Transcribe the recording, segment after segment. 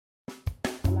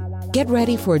Get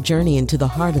ready for a journey into the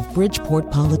heart of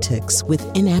Bridgeport politics with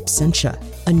In Absentia,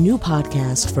 a new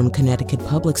podcast from Connecticut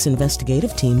Public's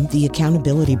investigative team, The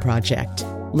Accountability Project.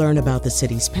 Learn about the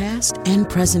city's past and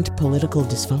present political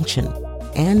dysfunction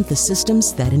and the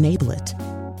systems that enable it.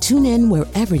 Tune in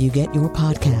wherever you get your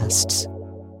podcasts.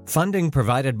 Funding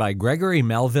provided by Gregory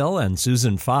Melville and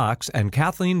Susan Fox and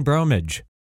Kathleen Bromage.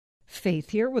 Faith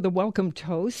here with a welcome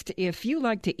toast. If you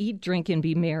like to eat, drink, and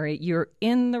be merry, you're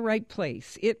in the right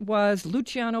place. It was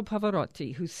Luciano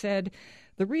Pavarotti who said,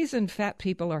 "The reason fat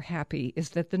people are happy is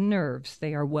that the nerves,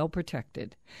 they are well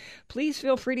protected." Please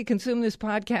feel free to consume this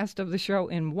podcast of the show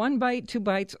in 1 bite, 2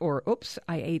 bites, or oops,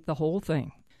 I ate the whole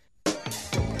thing.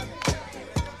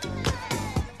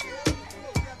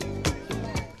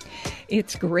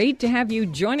 It's great to have you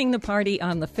joining the party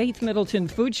on the Faith Middleton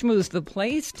Food Schmooze, the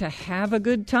place to have a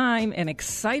good time. An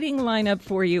exciting lineup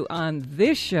for you on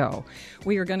this show.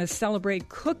 We are going to celebrate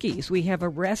cookies. We have a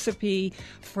recipe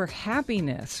for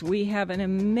happiness. We have an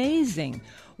amazing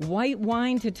white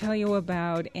wine to tell you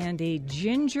about and a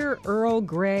ginger Earl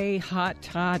Grey hot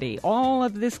toddy. All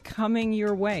of this coming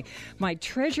your way. My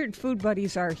treasured food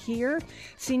buddies are here.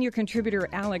 Senior contributor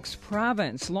Alex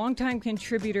Province, longtime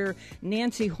contributor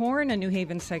Nancy Horn, a New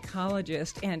Haven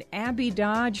psychologist, and Abby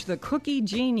Dodge, the cookie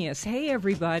genius. Hey,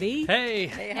 everybody. Hey.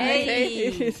 Hey.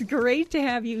 It's great to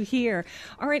have you here.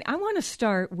 All right, I want to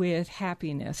start with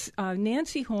happiness.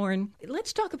 Nancy Horn,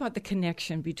 let's talk about the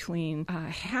connection between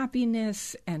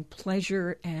happiness and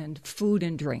pleasure and food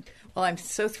and drink. Well, I'm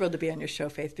so thrilled to be on your show,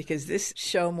 Faith, because this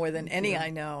show, more than any I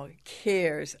know,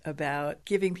 cares about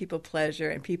giving people pleasure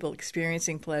and people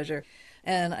experiencing pleasure.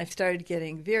 And I've started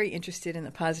getting very interested in the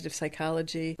positive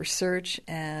psychology research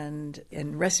and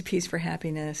recipes for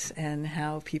happiness and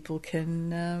how people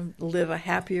can live a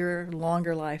happier,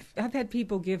 longer life. I've had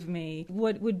people give me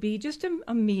what would be just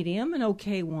a medium, an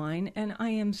okay wine, and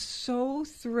I am so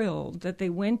thrilled that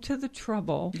they went to the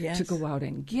trouble to go out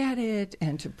and get it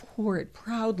and to pour it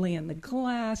proudly in the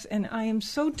glass, and I am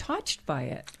so touched by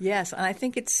it. Yes, and I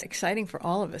think it's exciting for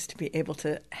all of us to be able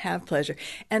to have pleasure.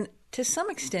 And to some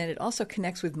extent, it also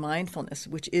connects with mindfulness,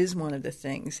 which is one of the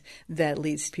things that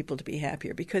leads people to be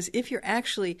happier. Because if you're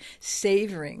actually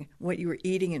savoring what you are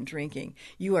eating and drinking,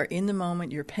 you are in the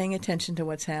moment, you're paying attention to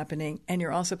what's happening, and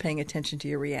you're also paying attention to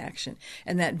your reaction.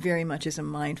 And that very much is a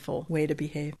mindful way to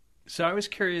behave. So I was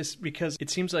curious because it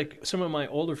seems like some of my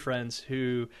older friends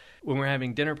who, when we're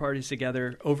having dinner parties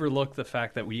together, overlook the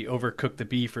fact that we overcooked the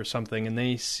beef or something, and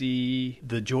they see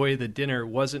the joy of the dinner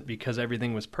wasn't because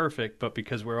everything was perfect, but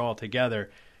because we're all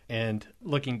together. And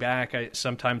looking back, I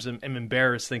sometimes am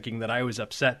embarrassed thinking that I was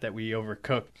upset that we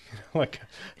overcooked.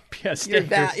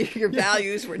 Your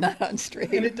values were not on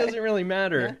straight. And it doesn't really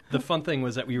matter. The fun thing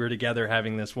was that we were together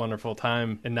having this wonderful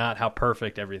time and not how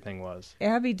perfect everything was.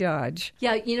 Abby Dodge.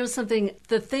 Yeah, you know something?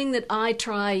 The thing that I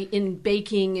try in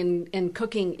baking and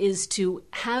cooking is to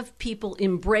have people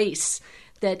embrace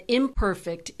that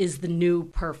imperfect is the new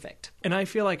perfect. And I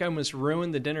feel like I almost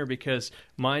ruined the dinner because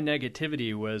my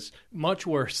negativity was much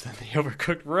worse than the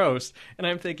overcooked roast. And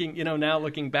I'm thinking, now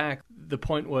looking back, the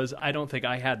point was I don't think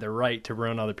I had the right to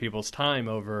ruin other people's time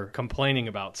over complaining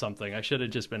about something. I should have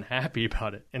just been happy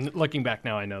about it. And looking back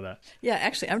now, I know that. Yeah,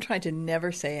 actually, I'm trying to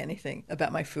never say anything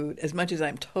about my food as much as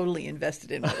I'm totally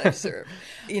invested in what I serve.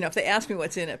 If they ask me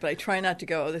what's in it, but I try not to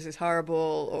go, oh, this is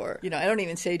horrible, or, I don't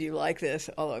even say, do you like this?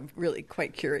 Although I'm really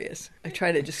quite curious. I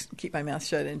try to just keep my mouth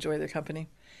shut and enjoy their company.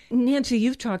 Nancy,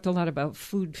 you've talked a lot about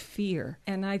food fear,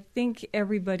 and I think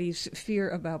everybody's fear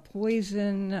about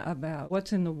poison, about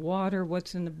what's in the water,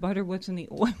 what's in the butter, what's in the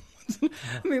oil.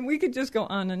 I mean, we could just go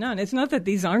on and on. It's not that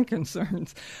these aren't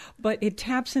concerns, but it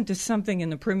taps into something in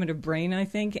the primitive brain, I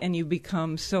think, and you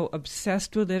become so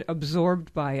obsessed with it,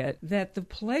 absorbed by it, that the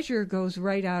pleasure goes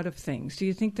right out of things. Do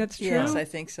you think that's true? Yes, I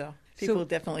think so. People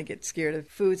definitely get scared of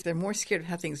foods. They're more scared of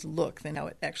how things look than how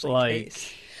it actually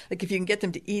tastes. Like if you can get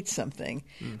them to eat something,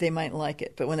 they might like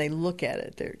it. But when they look at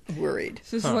it, they're worried.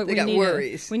 So this is what they got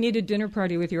worries. We need a dinner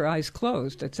party with your eyes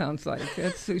closed, it sounds like.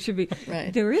 It should be.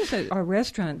 Right. There is a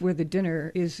restaurant where the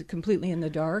dinner is completely in the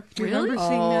dark. Do you Really? remember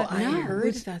seeing that? I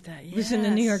heard about that, yes. It was in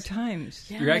the New York Times.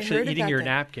 Yeah, You're I actually heard eating about your that.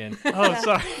 napkin. Oh,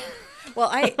 sorry. Well,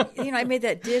 I made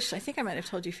that dish. I think I might have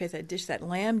told you, Faith, that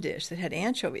lamb dish that had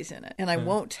anchovies in it. And I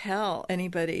won't tell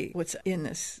anybody what's in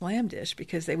this lamb dish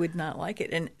because they would not like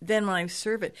it. And then when I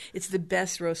serve it, it's the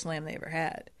best roast lamb they ever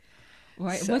had.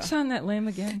 Right. So, what's on that lamb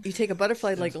again? You take a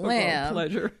butterfly-like lamb,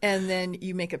 pleasure. and then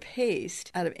you make a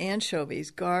paste out of anchovies,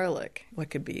 garlic.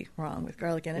 What could be wrong with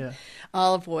garlic in it? Yeah.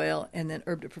 Olive oil, and then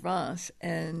herbe de Provence,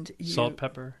 and Salt,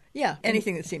 pepper. Yeah,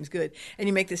 anything that seems good. And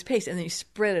you make this paste, and then you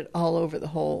spread it all over the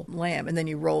whole lamb, and then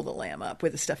you roll the lamb up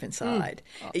with the stuff inside.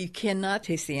 You cannot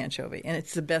taste the anchovy, and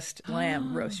it's the best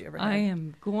lamb roast you ever had. I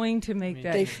am going to make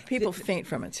that. People faint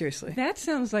from it, seriously. That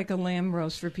sounds like a lamb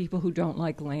roast for people who don't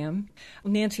like lamb.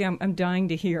 Nancy, I'm dying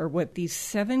to hear what these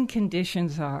 7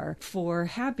 conditions are for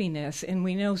happiness. And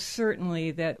we know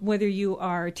certainly that whether you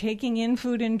are taking in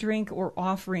food and drink or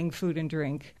offering food and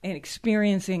drink and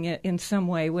experiencing it in some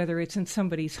way, whether it's in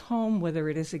somebody's home, whether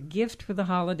it is a gift for the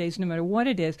holidays, no matter what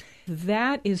it is,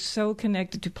 that is so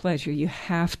connected to pleasure, you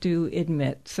have to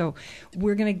admit. So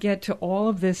we're going to get to all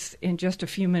of this in just a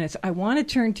few minutes. I want to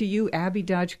turn to you, Abby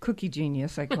Dodge, Cookie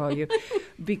Genius, I call you,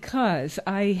 because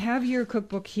I have your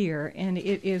cookbook here, and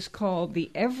it is called The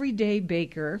Everyday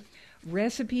Baker: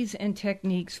 Recipes and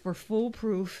Techniques for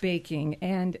Foolproof Baking.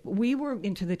 And we were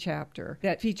into the chapter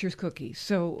that features cookies.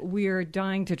 So we're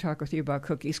dying to talk with you about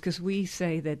cookies because we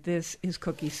say that this is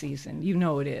cookie season. You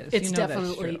know it is. It's you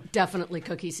know definitely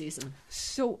cookie season.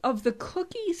 So of the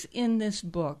cookies in this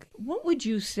book, what would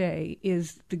you say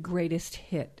is the greatest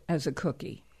hit as a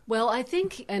cookie? Well, I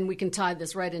think, and we can tie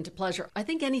this right into pleasure, I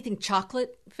think anything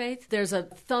chocolate, Faith. There's a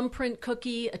thumbprint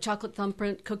cookie, a chocolate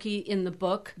thumbprint cookie in the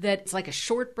book that's like a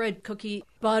shortbread cookie,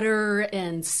 butter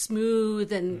and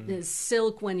smooth and is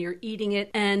silk when you're eating it.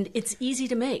 And it's easy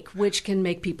to make, which can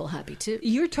make people happy too.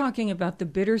 You're talking about the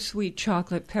bittersweet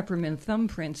chocolate peppermint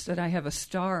thumbprints that I have a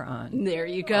star on. There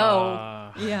you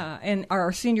go. Yeah, and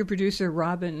our senior producer,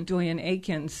 Robin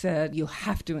Doyen-Aiken, said, you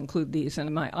have to include these.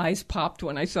 And my eyes popped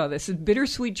when I saw this. It's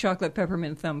bittersweet chocolate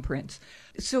peppermint thumbprints.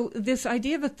 So this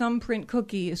idea of a thumbprint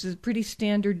cookie is a pretty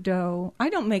standard dough. I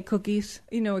don't make cookies,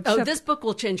 except... Oh, this book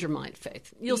will change your mind,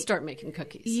 Faith. You'll start making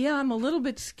cookies. Yeah, I'm a little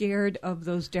bit scared of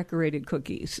those decorated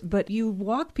cookies. But you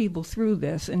walk people through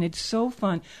this, and it's so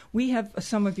fun. We have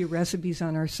some of your recipes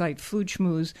on our site,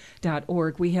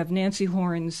 foodschmooze.org. We have Nancy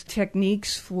Horan's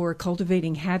techniques for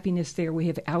cultivating happiness there. We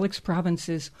have Alex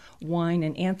Provence's wine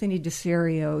and Anthony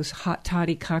DeSario's hot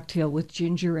toddy cocktail with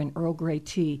ginger and Earl Grey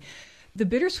tea. The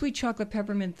bittersweet chocolate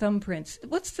peppermint thumbprints,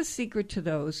 what's the secret to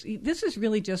those? This is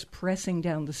really just pressing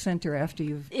down the center after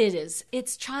you've... It is.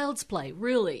 It's child's play,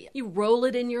 really. You roll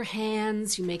it in your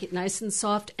hands, you make it nice and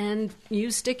soft, and you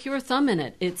stick your thumb in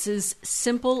it. It's as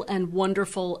simple and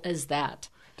wonderful as that.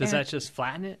 Does that just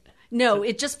flatten it? No,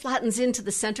 it just flattens into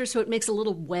the center, so it makes a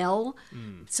little well,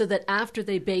 so that after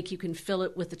they bake, you can fill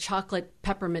it with the chocolate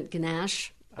peppermint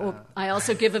ganache. I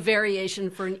also give a variation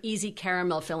for an easy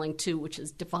caramel filling, too, which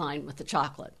is divine with the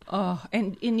chocolate. Oh,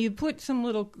 and you put some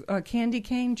little candy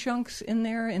cane chunks in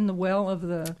there in the well of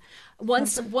the...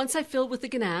 Once I fill with the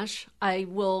ganache, I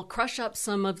will crush up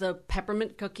some of the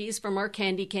peppermint cookies from our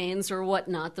candy canes or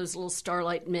whatnot, those little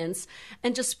Starlight mints,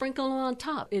 and just sprinkle them on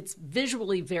top. It's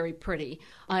visually very pretty.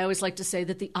 I always like to say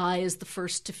that the eye is the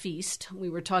first to feast.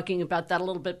 We were talking about that a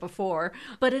little bit before.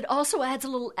 But it also adds a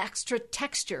little extra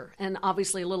texture and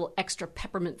obviously a little extra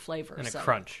peppermint flavor. And a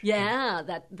crunch. Yeah,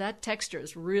 that texture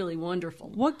is really wonderful.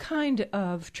 What kind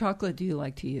of chocolate do you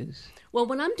like to use? Well,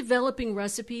 when I'm developing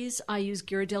recipes, I use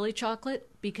Ghirardelli chocolate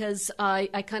because I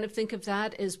kind of think of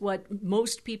that as what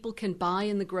most people can buy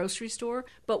in the grocery store.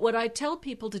 But what I tell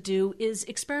people to do is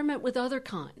experiment with other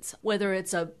kinds, whether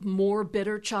it's a more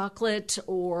bitter chocolate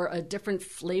or a different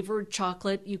flavored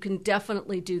chocolate. You can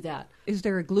definitely do that. Is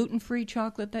there a gluten-free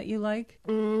chocolate that you like?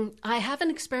 I haven't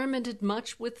experimented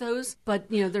much with those, but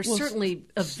they're certainly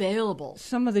available.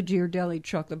 Some of the Ghirardelli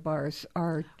chocolate bars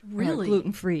are really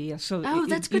gluten-free. So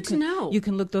that's good to know. You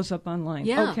can look those up online.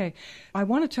 Yeah. Okay. I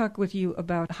want to talk with you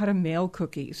about how to mail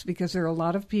cookies, because there are a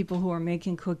lot of people who are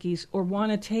making cookies or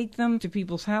want to take them to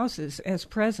people's houses as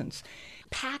presents.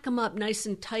 Pack them up nice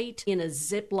and tight in a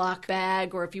Ziploc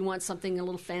bag, or if you want something a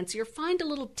little fancier, find a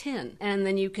little tin, and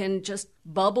then you can just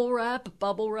bubble wrap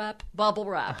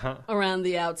around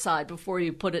the outside before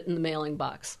you put it in the mailing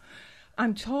box.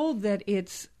 I'm told that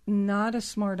it's not a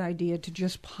smart idea to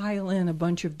just pile in a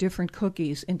bunch of different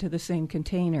cookies into the same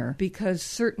container, because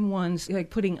certain ones,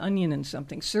 like putting onion in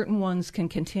something, certain ones can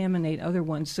contaminate other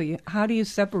ones. So how do you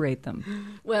separate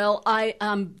them? Well, I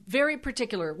am very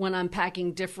particular when I'm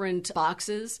packing different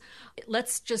boxes.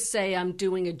 Let's just say I'm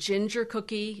doing a ginger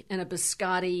cookie and a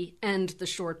biscotti and the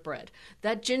shortbread.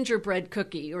 That gingerbread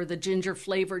cookie or the ginger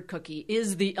flavored cookie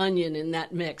is the onion in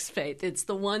that mix, Faith. It's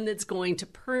the one that's going to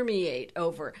permeate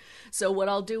over. So what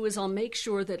I'll do is I'll make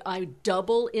sure that I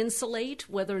double insulate,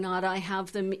 whether or not I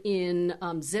have them in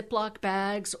Ziploc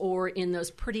bags or in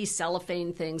those pretty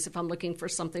cellophane things if I'm looking for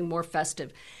something more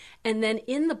festive. And then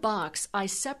in the box, I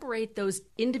separate those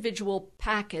individual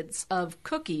packets of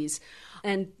cookies,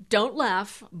 and don't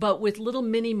laugh, but with little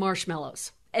mini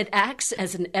marshmallows It acts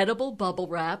as an edible bubble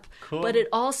wrap, but it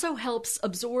also helps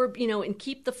absorb, and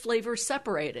keep the flavor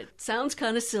separated. Sounds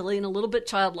kind of silly and a little bit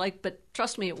childlike, but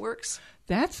trust me, it works.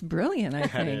 That's brilliant, I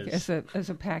think, as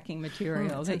a packing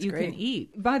material that you great. can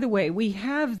eat. By the way, we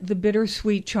have the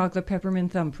bittersweet chocolate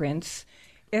peppermint thumbprints.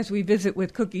 As we visit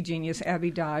with cookie genius Abby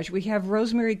Dodge, we have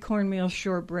rosemary cornmeal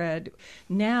shortbread.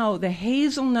 Now, the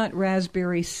hazelnut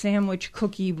raspberry sandwich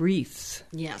cookie wreaths.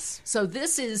 Yes. So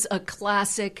this is a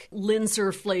classic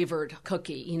Linzer flavored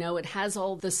cookie. It has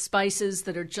all the spices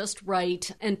that are just right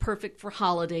and perfect for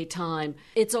holiday time.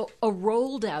 It's a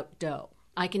rolled out dough.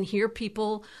 I can hear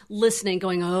people listening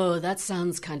going, oh, that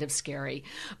sounds kind of scary.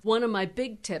 One of my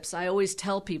big tips I always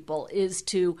tell people is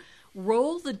to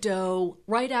roll the dough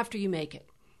right after you make it.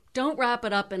 Don't wrap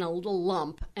it up in a little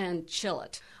lump and chill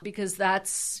it, because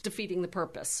that's defeating the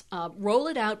purpose. Roll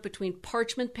it out between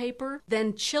parchment paper,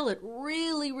 then chill it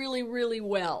really, really, really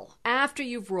well after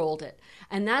you've rolled it.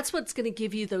 And that's what's going to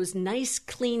give you those nice,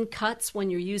 clean cuts when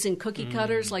you're using cookie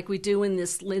cutters like we do in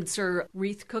this Linzer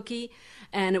wreath cookie.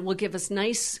 And it will give us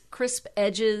nice, crisp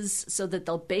edges so that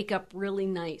they'll bake up really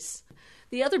nice.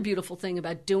 The other beautiful thing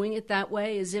about doing it that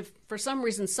way is if for some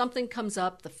reason something comes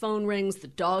up, the phone rings, the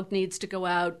dog needs to go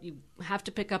out, you have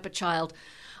to pick up a child,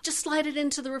 just slide it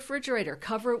into the refrigerator,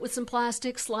 cover it with some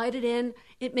plastic, slide it in.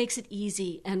 It makes it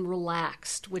easy and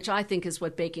relaxed, which I think is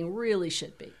what baking really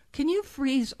should be. Can you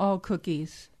freeze all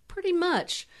cookies? Pretty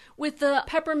much. With the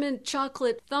peppermint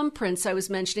chocolate thumbprints I was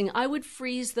mentioning, I would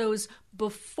freeze those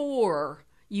before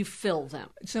you fill them.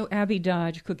 So Abby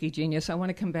Dodge, Cookie Genius, I want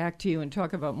to come back to you and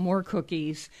talk about more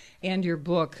cookies and your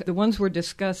book. The ones we're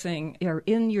discussing are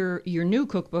in your new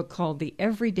cookbook called The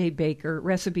Everyday Baker,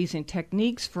 Recipes and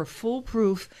Techniques for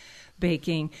Foolproof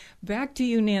Baking. Back to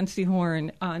you, Nancy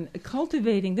Horn, on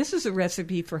cultivating. This is a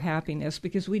recipe for happiness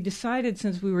because we decided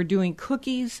since we were doing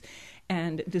cookies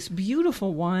and this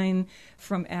beautiful wine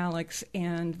from Alex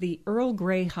and the Earl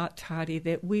Grey hot toddy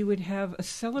that we would have a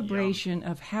celebration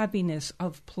of happiness,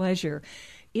 of pleasure.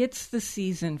 It's the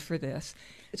season for this.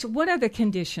 So what are the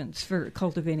conditions for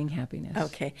cultivating happiness?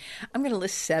 Okay. I'm going to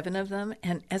list 7 of them,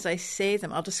 and as I say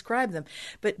them, I'll describe them.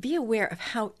 But be aware of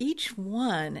how each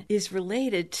one is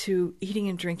related to eating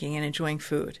and drinking and enjoying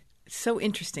food. It's so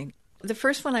interesting. The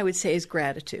first one I would say is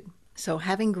gratitude. So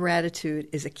having gratitude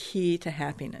is a key to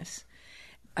happiness.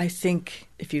 I think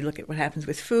if you look at what happens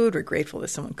with food, we're grateful that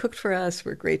someone cooked for us.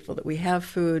 We're grateful that we have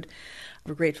food.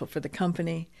 We're grateful for the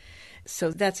company.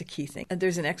 So that's a key thing. And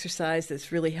there's an exercise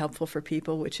that's really helpful for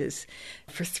people, which is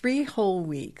for 3 whole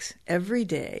weeks, every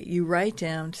day, you write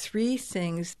down 3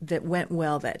 things that went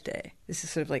well that day. This is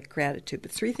sort of like gratitude,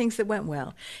 but 3 things that went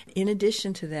well. In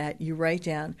addition to that, you write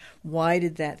down, why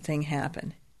did that thing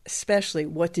happen? Especially,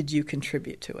 what did you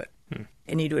contribute to it?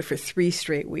 And you do it for 3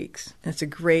 straight weeks. And it's a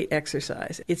great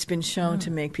exercise. It's been shown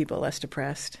to make people less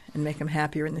depressed and make them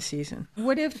happier in the season.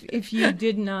 What if you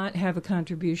did not have a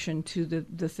contribution to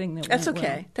the thing that That's went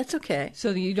okay. well? That's okay.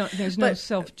 So that you don't. There's no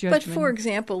self-judgment. But for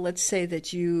example, let's say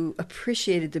that you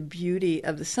appreciated the beauty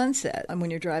of the sunset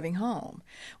when you're driving home.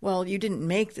 Well, you didn't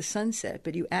make the sunset,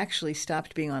 but you actually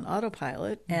stopped being on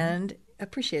autopilot and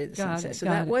appreciated the sunset. So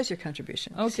that was your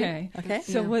contribution. Okay. See? Okay.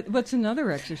 So what's another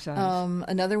exercise?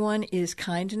 Another one is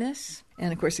kindness.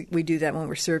 And of course, we do that when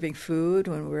we're serving food,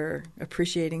 when we're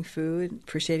appreciating food,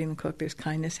 appreciating the cook. There's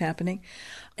kindness happening.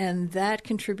 And that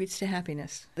contributes to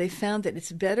happiness. They found that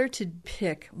it's better to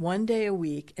pick 1 day a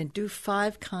week and do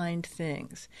 5 kind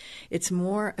things. It's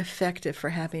more effective for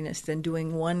happiness than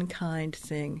doing 1 kind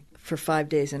thing for 5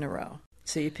 days in a row.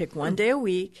 So you pick 1 day a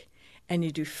week and you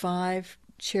do 5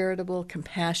 charitable,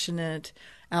 compassionate,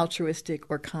 altruistic,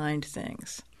 or kind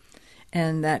things.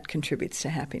 And that contributes to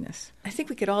happiness. I think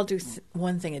we could all do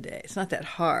 1 thing a day. It's not that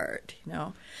hard, you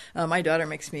know. My daughter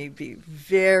makes me be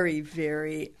very,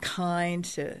 very kind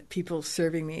to people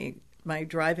serving me my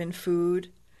drive-in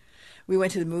food. We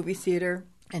went to the movie theater,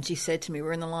 and she said to me,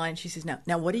 we're in the line, she says,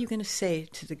 now what are you going to say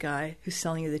to the guy who's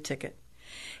selling you the ticket?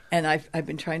 And I've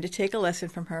been trying to take a lesson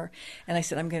from her, and I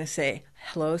said, I'm going to say,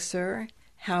 hello, sir.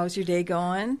 How's your day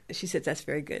going? She said, that's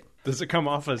very good. Does it come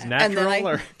off as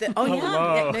natural?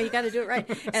 No, you got to do it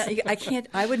right. And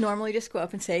I would normally just go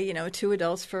up and say, 2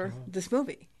 adults for this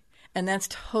movie. And that's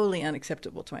totally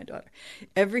unacceptable to my daughter.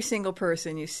 Every single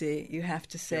person you see, you have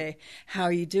to say, how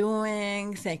are you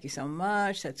doing? Thank you so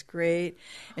much. That's great.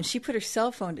 And she put her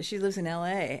cell phone, she lives in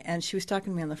L.A., and she was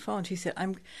talking to me on the phone. She said,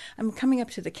 I'm coming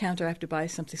up to the counter. I have to buy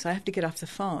something, so I have to get off the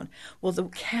phone. Well, the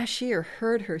cashier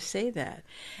heard her say that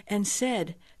and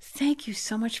said, thank you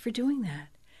so much for doing that.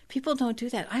 People don't do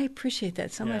that. I appreciate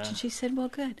that so much. Yeah. And she said, well,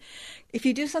 good. If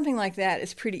you do something like that,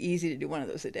 it's pretty easy to do one of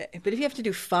those a day. But if you have to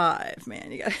do 5,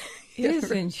 man, you got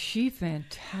Isn't she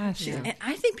fantastic? And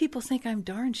I think people think I'm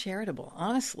darn charitable,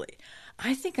 honestly.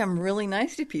 I think I'm really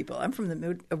nice to people. I'm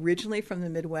originally from the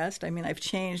Midwest. I mean, I've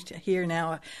changed here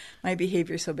now. My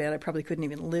behavior is so bad I probably couldn't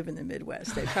even live in the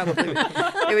Midwest. They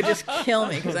would just kill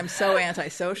me because I'm so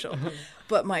antisocial.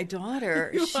 But my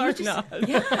daughter,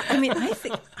 yeah. I mean,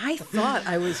 I thought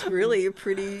I was really a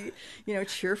pretty,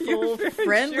 cheerful,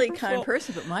 friendly kind of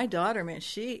person. But my daughter, man,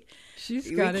 She's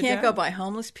we got it can't down. go by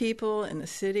homeless people in the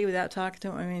city without talking to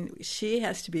them. I mean, she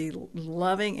has to be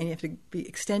loving, and you have to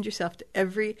extend yourself to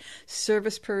every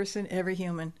service person, every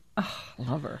human. Oh,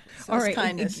 love her. So All it's right,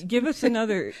 kindness. give us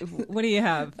another. What do you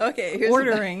have? Okay,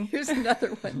 here's another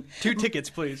one. 2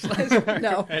 tickets, please.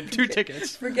 No. And 2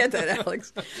 tickets. Forget that,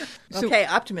 Alex. Okay,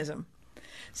 optimism.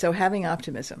 So having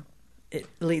optimism, it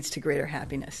leads to greater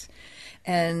happiness.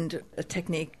 And a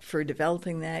technique for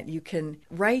developing that, you can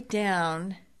write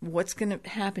down what's going to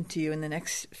happen to you in the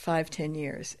next 5-10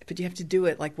 years. But you have to do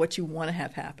it like what you want to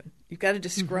have happen. You've got to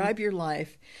describe your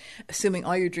life, assuming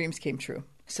all your dreams came true.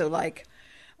 So like,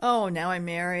 oh, now I'm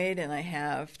married and I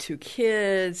have 2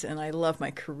 kids and I love my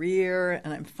career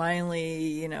and I'm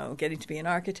finally, getting to be an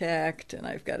architect and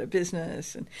I've got a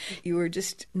business. And you are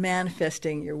just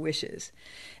manifesting your wishes.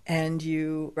 And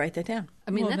you write that down.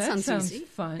 I mean, Well, that sounds easy.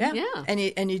 fun. Yeah.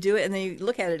 And you do it, and then you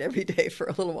look at it every day for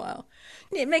a little while.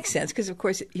 It makes sense because, of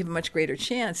course, you have a much greater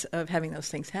chance of having those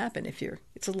things happen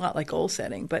it's a lot like goal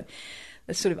setting, but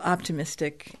a sort of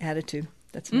optimistic attitude.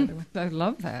 That's another one. I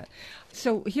love that.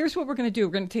 So here's what we're going to do.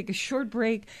 We're going to take a short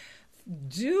break.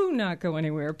 Do not go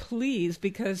anywhere, please,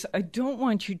 because I don't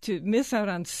want you to miss out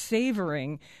on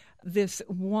savoring this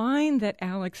wine that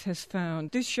Alex has found.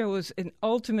 This show is an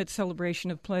ultimate celebration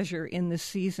of pleasure in this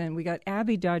season. We got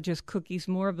Abby Dodge's cookies,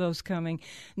 more of those coming.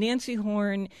 Nancy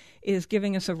Horn is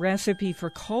giving us a recipe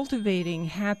for cultivating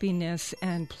happiness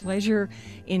and pleasure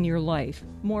in your life.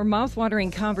 More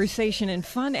mouthwatering conversation and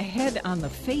fun ahead on the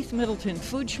Faith Middleton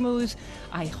Food Schmooze.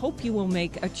 I hope you will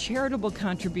make a charitable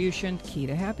contribution, key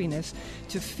to happiness,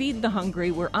 to feed the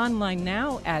hungry. We're online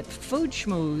now at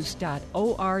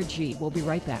foodschmooze.org. We'll be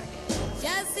right back.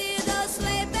 Just see those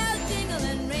sleigh bells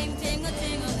jingling, ring, tingle,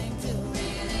 tingling too.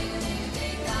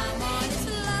 Come on, it's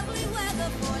lovely weather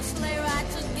for a sleigh ride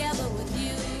together with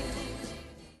you.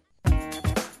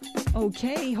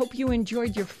 Okay, hope you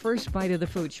enjoyed your first bite of the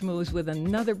Food Schmooze with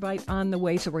another bite on the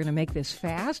way, so we're going to make this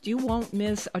fast. You won't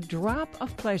miss a drop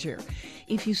of pleasure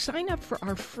if you sign up for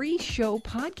our free show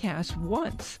podcast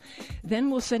once.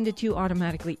 Then we'll send it to you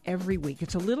automatically every week.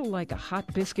 It's a little like a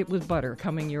hot biscuit with butter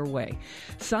coming your way.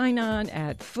 Sign on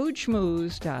at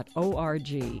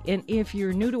foodschmooze.org. And if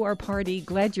you're new to our party,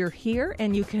 glad you're here,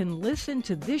 and you can listen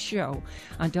to this show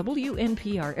on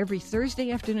WNPR every Thursday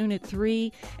afternoon at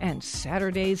 3 and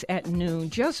Saturdays at noon,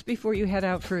 just before you head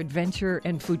out for adventure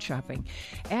and food shopping.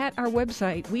 At our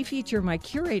website, we feature my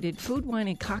curated food, wine,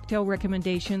 and cocktail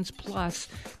recommendations, plus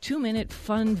 2-minute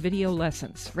fun video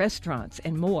lessons, restaurants,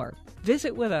 and more.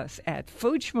 Visit with us at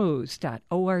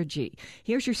foodschmooze.org.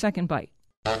 Here's your second bite.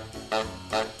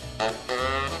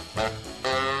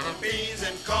 Beans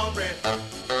and cornbread.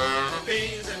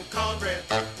 Beans and cornbread.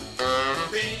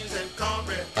 Beans and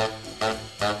cornbread.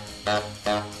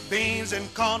 Beans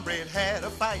and cornbread had a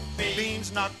fight.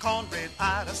 Beans knocked cornbread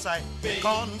out of sight.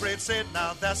 Cornbread said,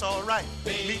 now that's all right.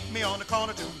 Meet me on the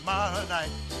corner tomorrow night.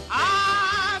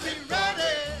 I'll be ready.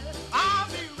 I'll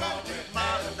be ready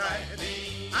tomorrow night.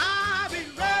 I'll be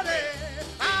ready.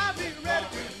 I'll be ready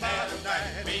tomorrow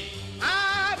night.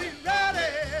 I'll be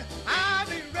ready. I'll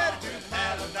be ready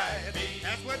tomorrow night.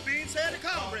 That's what Beans said to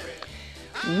cornbread.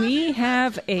 We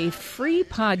have a free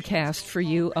podcast for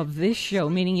you of this show,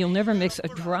 meaning you'll never miss a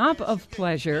drop of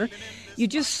pleasure. You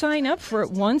just sign up for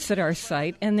it once at our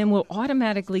site, and then we'll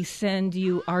automatically send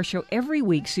you our show every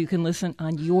week so you can listen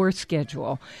on your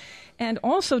schedule. And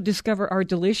also discover our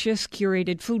delicious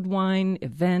curated food, wine,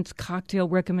 events, cocktail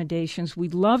recommendations. We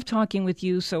love talking with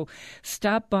you, so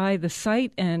stop by the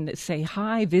site and say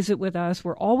hi, visit with us.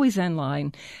 We're always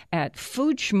online at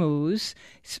Food Schmooze,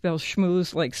 spell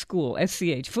schmooze like school,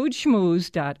 S-C-H,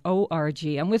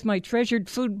 foodschmooze.org. I'm with my treasured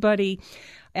food buddy,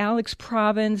 Alex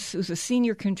Province, who's a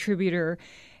senior contributor.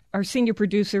 Our senior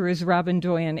producer is Robin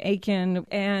Doyen-Aiken.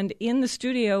 And in the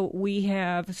studio, we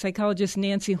have psychologist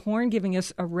Nancy Horn giving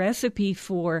us a recipe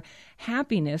for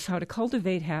happiness, how to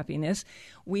cultivate happiness.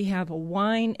 We have a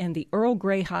wine and the Earl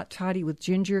Grey hot toddy with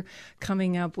ginger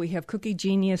coming up. We have cookie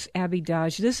genius Abby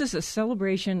Dodge. This is a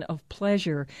celebration of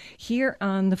pleasure here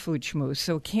on the Food Schmooze,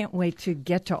 so can't wait to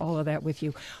get to all of that with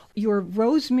you. Your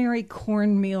rosemary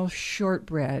cornmeal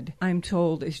shortbread, I'm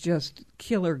told, is just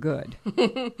killer good.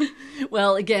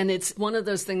 Well, again, it's one of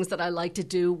those things that I like to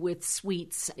do with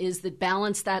sweets is that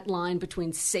balance that line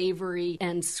between savory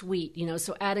and sweet,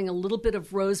 so adding a little bit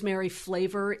of rosemary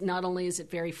flavor, not only is it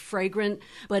very fragrant,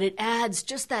 but it adds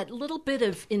just that little bit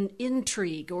of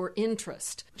intrigue or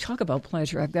interest. Talk about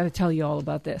pleasure. I've got to tell you all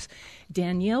about this.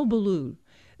 Daniel Boulud,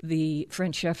 the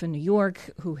French chef in New York,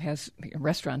 who has a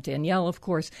restaurant, Danielle, of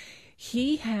course,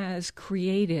 he has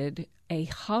created a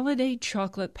holiday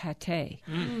chocolate pate.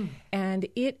 And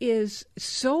it is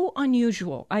so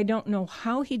unusual. I don't know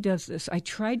how he does this. I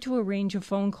tried to arrange a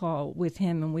phone call with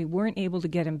him, and we weren't able to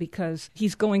get him because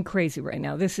he's going crazy right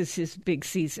now. This is his big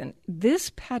season.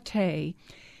 This pate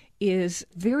is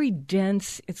very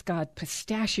dense. It's got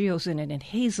pistachios in it and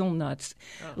hazelnuts,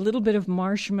 a little bit of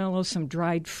marshmallow, some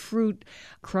dried fruit,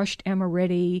 crushed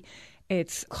amaretti.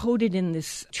 It's coated in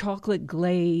this chocolate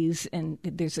glaze, and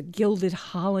there's a gilded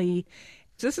holly.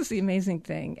 This is the amazing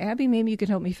thing. Abby, maybe you could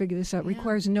help me figure this out.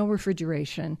 Requires no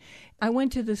refrigeration. I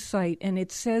went to the site, and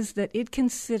it says that it can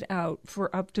sit out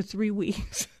for up to 3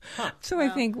 weeks. So I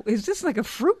think, is this like a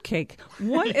fruitcake?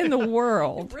 What in the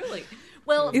world? Really?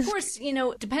 Well, of course,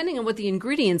 depending on what the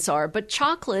ingredients are, but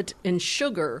chocolate and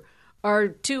sugar are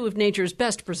two of nature's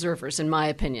best preservers, in my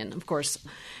opinion, of course.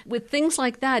 With things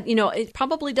like that, it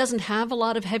probably doesn't have a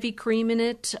lot of heavy cream in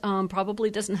it,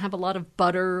 probably doesn't have a lot of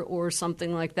butter or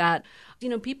something like that.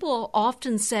 People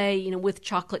often say, with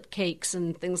chocolate cakes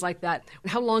and things like that,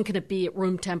 how long can it be at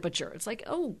room temperature? It's like,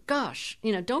 oh, gosh,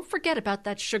 don't forget about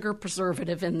that sugar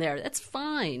preservative in there. That's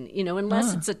fine,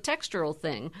 unless it's a textural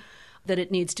thing that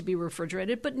it needs to be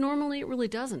refrigerated, but normally it really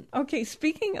doesn't. Okay,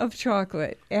 speaking of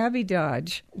chocolate, Abby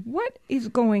Dodge, what is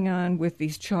going on with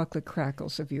these chocolate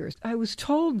crackles of yours? I was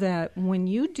told that when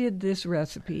you did this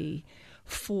recipe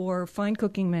for Fine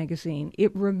Cooking Magazine,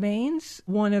 it remains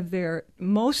one of their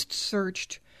most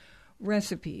searched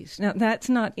recipes. Now, that's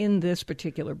not in this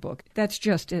particular book. That's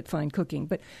just at Fine Cooking.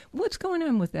 But what's going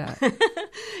on with that?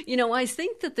 I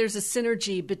think that there's a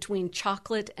synergy between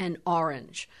chocolate and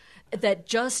orange that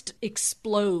just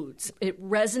explodes. It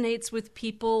resonates with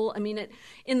people. I mean,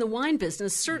 in the wine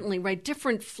business, certainly, right,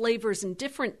 different flavors and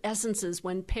different essences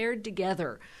when paired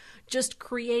together just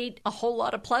create a whole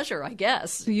lot of pleasure, I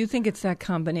guess. So you think it's that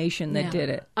combination that did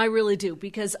it? I really do,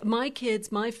 because my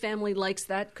family likes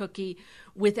that cookie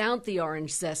without the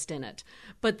orange zest in it.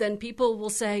 But then people will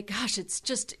say, gosh, it's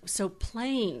just so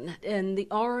plain, and the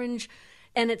orange...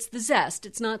 And it's the zest.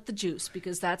 It's not the juice,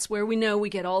 because that's where we know we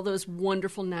get all those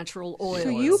wonderful natural oils. So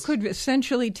you could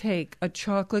essentially take a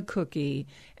chocolate cookie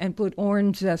and put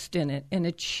orange zest in it and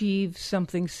achieve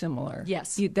something similar.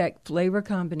 Yes. That flavor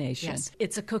combination. Yes.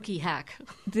 It's a cookie hack.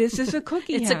 This is a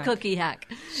cookie hack. It's a cookie hack.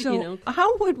 So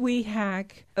how would we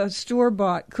hack a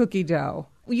store-bought cookie dough?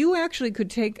 You actually could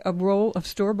take a roll of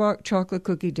store-bought chocolate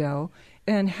cookie dough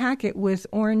and hack it with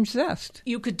orange zest.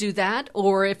 You could do that,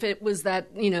 or if it was that,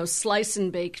 slice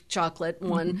and bake chocolate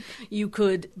one, you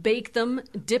could bake them,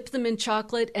 dip them in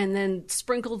chocolate, and then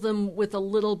sprinkle them with a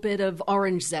little bit of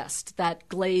orange zest, that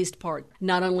glazed part.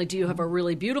 Not only do you have a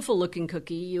really beautiful looking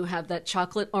cookie, you have that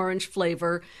chocolate orange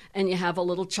flavor, and you have a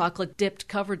little chocolate dipped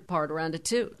covered part around it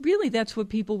too. Really, that's what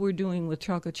people were doing with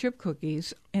chocolate chip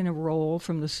cookies in a roll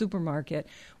from the supermarket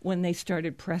when they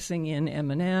started pressing in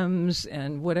M&Ms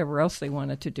and whatever else they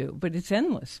wanted to do. But it's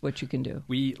endless what you can do.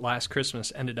 We, last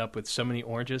Christmas, ended up with so many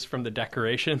oranges from the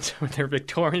decorations with their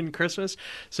Victorian Christmas.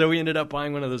 So we ended up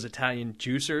buying one of those Italian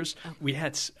juicers. We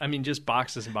had, just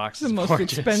boxes and boxes of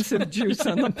oranges. The most expensive juice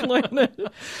on the planet.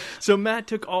 So Matt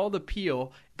took all the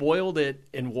peel, boiled it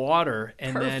in water,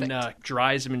 and then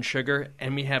dries them in sugar.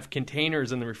 And we have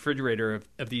containers in the refrigerator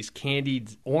of these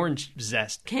candied orange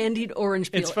zest. Candied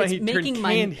orange peel. It's funny. It's making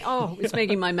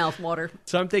making my mouth water.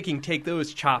 So I'm thinking, take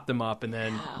those, chop them up, and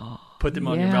then put them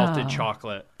on your melted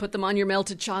chocolate. Put them on your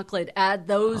melted chocolate. Add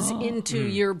those into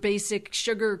your basic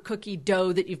sugar cookie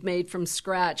dough that you've made from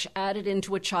scratch. Add it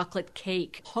into a chocolate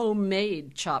cake.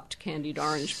 Homemade chopped candied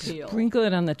orange peel. Sprinkle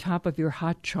it on the top of your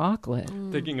hot chocolate.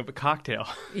 Thinking of a cocktail.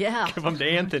 Yeah. Give them to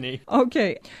Anthony.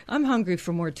 Okay. I'm hungry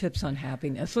for more tips on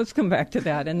happiness. Let's come back to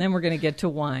that, and then we're going to get to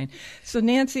wine. So,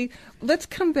 Nancy, let's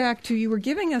come back to, you were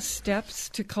giving us steps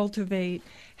to cultivate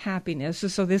happiness.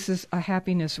 So this is a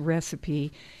happiness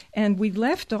recipe. And we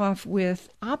left off with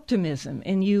optimism,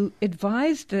 and you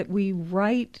advised that we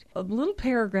write a little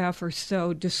paragraph or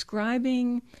so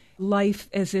describing life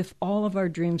as if all of our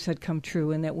dreams had come true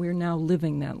and that we're now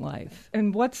living that life.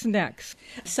 And what's next?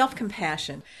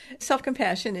 Self-compassion.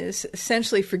 Self-compassion is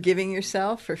essentially forgiving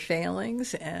yourself for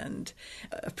failings and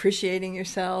appreciating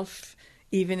yourself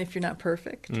even if you're not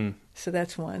perfect. So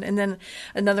that's one. And then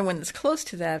another one that's close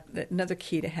to that, another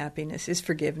key to happiness is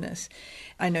forgiveness.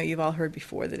 I know you've all heard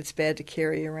before that it's bad to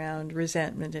carry around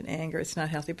resentment and anger. It's not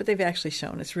healthy, but they've actually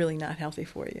shown it's really not healthy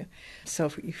for you. So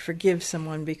if you forgive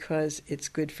someone because it's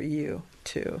good for you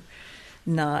to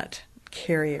not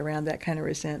carry around that kind of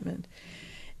resentment.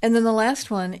 And then the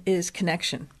last one is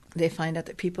connection. They find out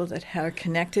that people that are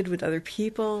connected with other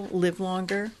people live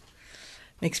longer.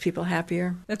 Makes people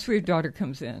happier. That's where your daughter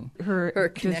comes in.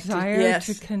 Her desire yes.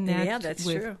 to connect that's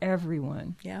with true.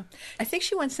 everyone. Yeah. I think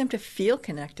she wants them to feel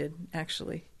connected,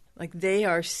 actually. Like they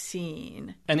are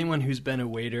seen. Anyone who's been a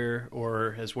waiter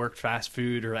or has worked fast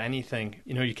food or anything,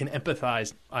 you can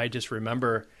empathize. I just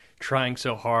remember trying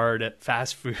so hard at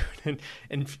fast food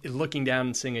and looking down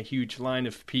and seeing a huge line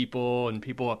of people and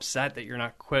people upset that you're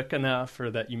not quick enough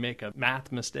or that you make a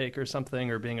math mistake or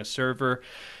something, or being a server.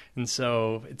 And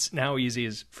so it's now easy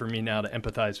for me now to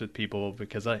empathize with people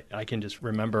because I can just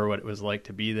remember what it was like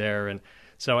to be there. And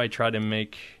so I try to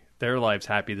make their lives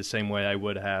happy the same way I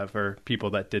would have, or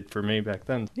people that did for me back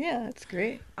then. Yeah, that's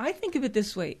great. I think of it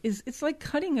this way. It's like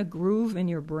cutting a groove in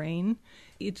your brain.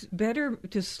 It's better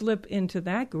to slip into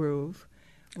that groove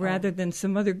rather than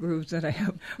some other grooves that I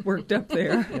have worked up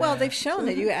there. Well, they've shown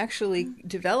that you actually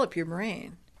develop your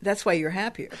brain. That's why you're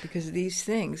happier, because these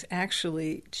things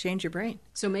actually change your brain.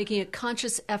 So making a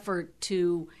conscious effort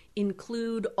to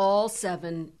include all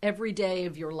 7 every day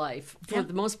of your life, for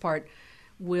the most part,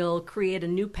 will create a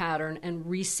new pattern and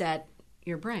reset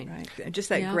your brain. Right. Just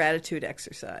that gratitude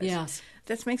exercise. Yes.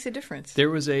 That makes a difference. There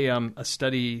was a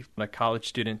study, a college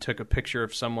student took a picture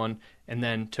of someone and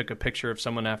then took a picture of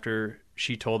someone after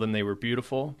she told them they were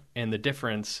beautiful, and the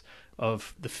difference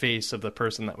of the face of the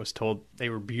person that was told they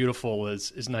were beautiful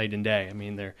is night and day. I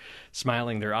mean, they're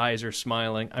smiling, their eyes are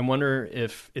smiling. I wonder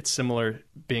if it's similar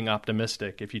being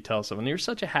optimistic. If you tell someone, you're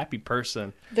such a happy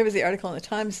person. There was the article in the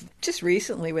Times just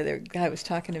recently where the guy was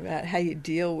talking about how you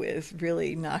deal with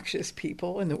really noxious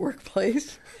people in the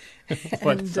workplace.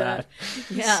 What's that?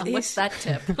 What's that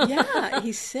tip? Yeah,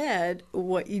 he said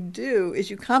what you do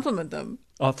is you compliment them.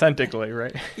 Authentically,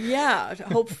 right? Yeah,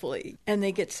 hopefully. And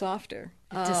they get softer.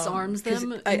 Disarms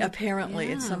them?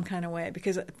 Apparently, in some kind of way.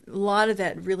 Because a lot of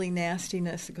that really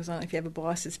nastiness that goes on, if you have a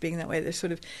boss that's being that way, they're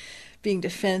sort of being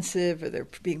defensive, or they're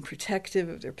being protective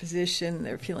of their position,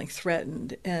 they're feeling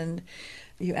threatened, and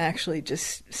you actually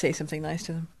just say something nice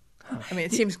to them. I mean,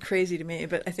 it seems crazy to me,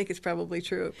 but I think it's probably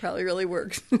true. It probably really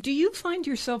works. Do you find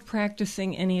yourself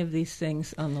practicing any of these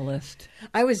things on the list?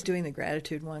 I was doing the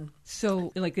gratitude one.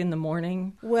 So, like in the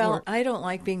morning? Well, I don't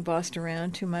like being bossed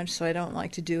around too much, so I don't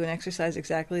like to do an exercise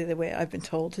exactly the way I've been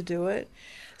told to do it.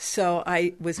 So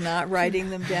I was not writing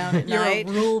them down at night.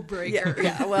 You're a rule breaker.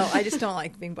 Yeah, well, I just don't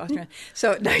like being bossed around.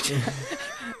 So at night,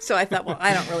 so I thought, well,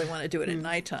 I don't really want to do it at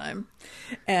nighttime.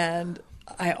 And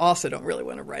I also don't really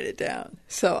want to write it down.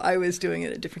 So I was doing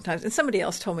it at different times. And somebody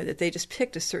else told me that they just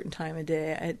picked a certain time of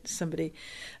day. I had somebody,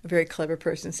 a very clever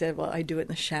person, said, well, I do it in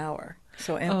the shower.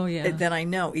 So then I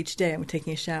know each day I'm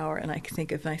taking a shower and I can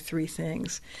think of my 3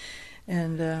 things.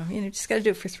 And, just got to do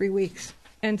it for 3 weeks.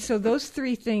 And so those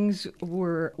 3 things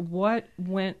were what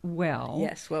went well.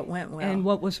 Yes, what went well. And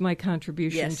what was my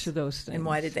contribution to those things. And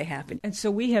why did they happen? And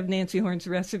so we have Nancy Horn's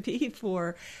recipe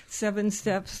for 7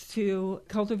 steps to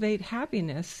cultivate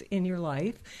happiness in your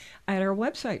life at our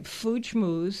website,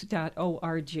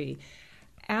 foodschmooze.org.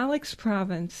 Alex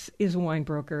Province is a wine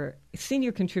broker,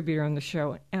 senior contributor on the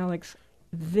show. Alex,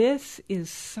 this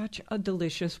is such a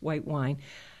delicious white wine.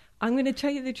 I'm going to tell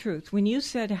you the truth. When you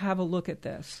said, have a look at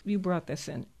this, you brought this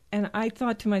in. And I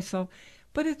thought to myself,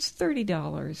 but it's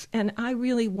 $30. And I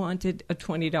really wanted a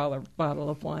 $20 bottle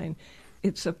of wine.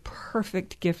 It's a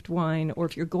perfect gift wine, or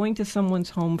if you're going to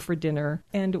someone's home for dinner.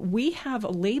 And we have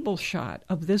a label shot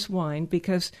of this wine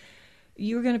because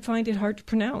you're going to find it hard to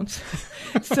pronounce.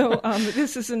 So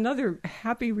this is another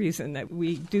happy reason that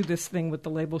we do this thing with the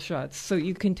label shots. So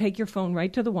you can take your phone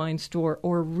right to the wine store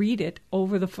or read it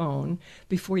over the phone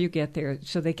before you get there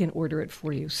so they can order it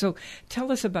for you. So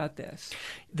tell us about this.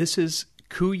 This is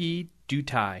Cueilly du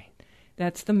Thai.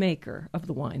 That's the maker of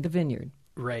the wine, the vineyard.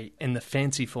 Right, and the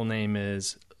fanciful name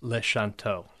is Le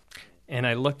Chanteau. And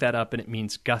I looked that up, and it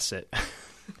means gusset.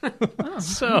 Oh.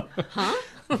 So,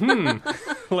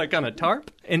 like on a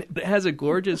tarp? And it has a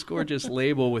gorgeous, gorgeous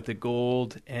label with the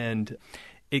gold, and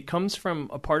it comes from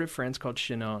a part of France called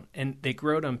Chinon, and they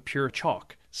grow it on pure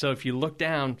chalk. So if you look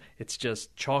down, it's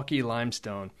just chalky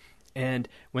limestone. And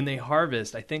when they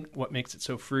harvest, I think what makes it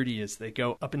so fruity is they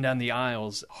go up and down the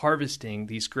aisles harvesting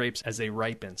these grapes as they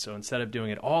ripen. So instead of doing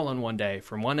it all on one day,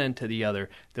 from one end to the other,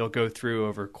 they'll go through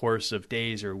over a course of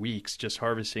days or weeks just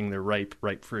harvesting the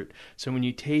ripe fruit. So when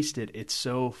you taste it, it's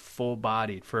so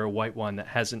full-bodied for a white wine that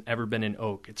hasn't ever been in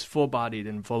oak. It's full-bodied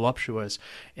and voluptuous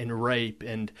and ripe,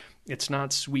 and it's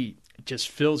not sweet. It just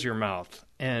fills your mouth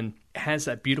and has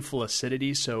that beautiful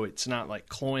acidity, so it's not like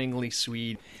cloyingly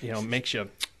sweet, makes you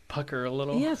pucker a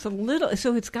little. Yes, a little.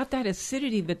 So it's got that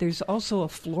acidity, but there's also a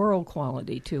floral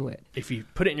quality to it. If you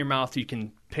put it in your mouth, you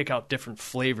can pick out different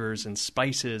flavors and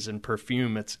spices and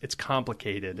perfume. It's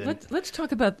complicated. And Let's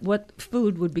talk about what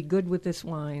food would be good with this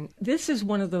wine. This is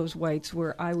one of those whites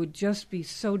where I would just be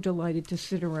so delighted to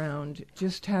sit around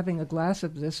just having a glass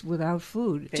of this without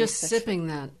food. Just sipping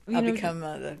that. I'll become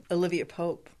the Olivia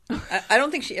Pope. I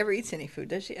don't think she ever eats any food,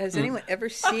 does she? Has anyone ever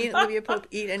seen Olivia Pope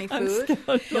eat any food?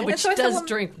 No, but she does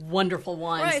drink wonderful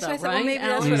wines, right, though, so I thought, right? well, maybe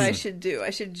that's what I should do.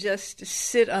 I should just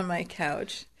sit on my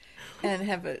couch and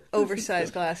have an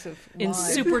oversized glass of wine. In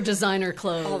super designer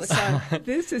clothes. All the time.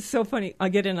 This is so funny. I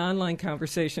get an online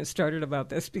conversation started about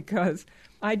this because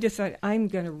I decided I'm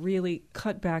going to really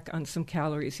cut back on some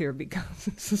calories here because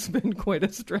this has been quite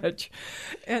a stretch.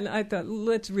 And I thought,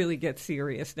 let's really get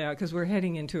serious now because we're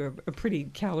heading into a pretty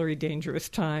calorie dangerous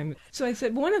time. So I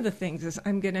said, one of the things is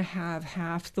I'm going to have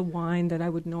half the wine that I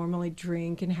would normally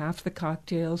drink and half the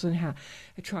cocktails and I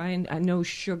try and no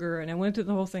sugar. And I went through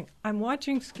the whole thing. I'm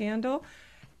watching Scandal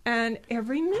and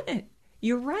every minute,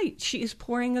 you're right. She is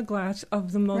pouring a glass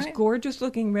of the most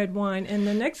gorgeous-looking red wine, and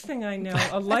the next thing I know,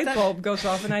 a light bulb goes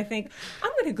off, and I think,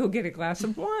 I'm going to go get a glass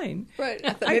of wine. Right.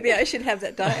 I thought maybe I should have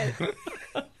that diet.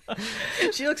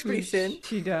 She looks pretty thin.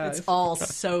 She does. It's all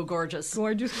so gorgeous.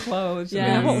 Gorgeous clothes.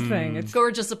 Yeah. The whole thing. It's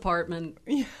gorgeous apartment.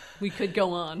 We could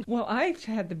go on. Well, I've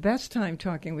had the best time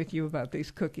talking with you about these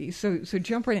cookies. So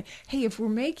jump right in. Hey, if we're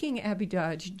making Abby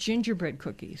Dodge gingerbread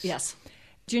cookies. Yes.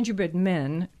 Gingerbread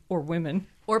men or women.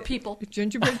 Or people.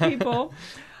 Gingerbread people.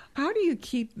 How do you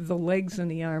keep the legs and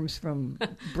the arms from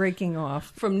breaking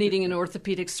off? From needing an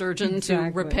orthopedic surgeon to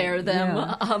repair them.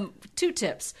 Yeah. 2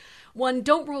 tips. 1,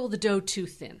 don't roll the dough too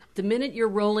thin. The minute you're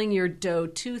rolling your dough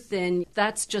too thin,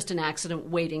 that's just an accident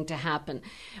waiting to happen.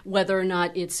 Whether or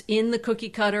not it's in the cookie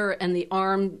cutter and the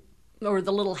arm or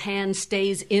the little hand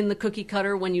stays in the cookie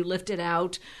cutter when you lift it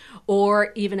out,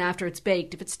 or even after it's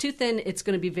baked. If it's too thin, it's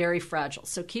going to be very fragile.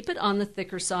 So keep it on the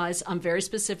thicker size. I'm very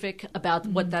specific about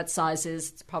what that size is.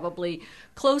 It's probably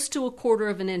close to 1/4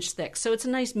 of an inch thick. So it's a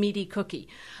nice meaty cookie.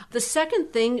 The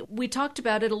second thing, we talked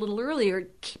about it a little earlier,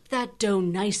 keep that dough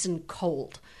nice and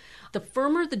cold. The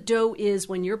firmer the dough is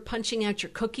when you're punching out your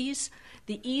cookies,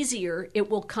 the easier it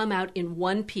will come out in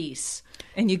one piece.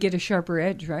 And you get a sharper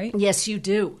edge, right? Yes, you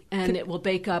do. And it will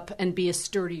bake up and be a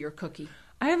sturdier cookie.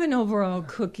 I have an overall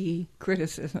cookie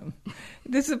criticism.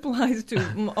 This applies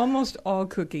to almost all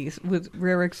cookies, with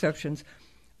rare exceptions.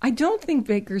 I don't think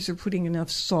bakers are putting enough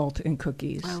salt in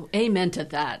cookies. Oh, amen to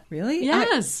that. Really?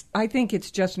 Yes. I think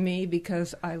it's just me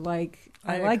because I like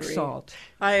agree. salt.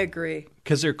 I agree.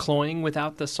 because they're cloying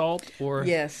without the salt, or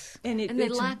Yes. And they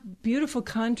it's lack a beautiful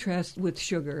contrast with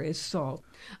sugar is salt.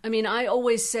 I mean, I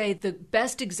always say the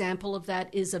best example of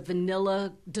that is a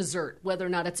vanilla dessert, whether or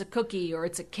not it's a cookie or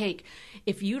it's a cake.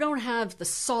 If you don't have the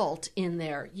salt in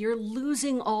there, you're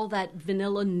losing all that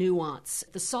vanilla nuance.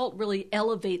 The salt really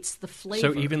elevates the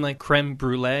flavor. So even like creme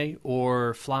brulee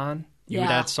or flan, you would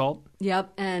add salt?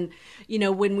 Yep. And, you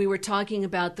know, when we were talking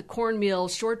about the cornmeal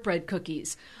shortbread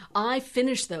cookies, I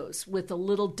finish those with a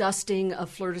little dusting of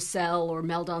fleur de sel or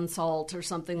Maldon salt or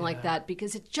something like that,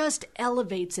 because it just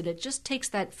elevates it. It just takes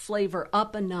that flavor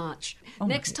up a notch.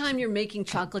 Next time you're making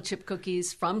chocolate chip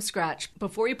cookies from scratch,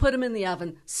 before you put them in the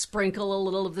oven, sprinkle a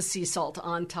little of the sea salt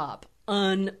on top.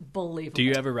 Unbelievable. Do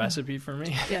you have a recipe for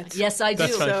me? Yes, I do.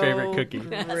 That's my favorite cookie.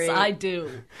 Yes, I do.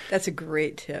 That's a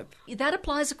great tip. That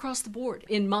applies across the board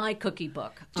in my cookie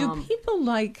book. Do people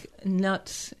like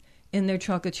nuts in their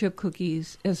chocolate chip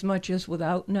cookies as much as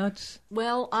without nuts?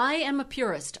 Well, I am a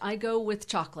purist. I go with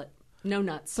chocolate. No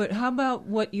nuts. But how about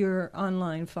what your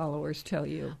online followers tell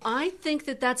you? I think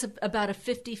that that's about a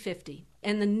 50-50.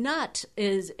 And the nut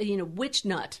is, you know, which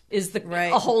nut is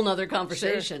a whole nother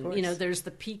conversation. Sure, you know, there's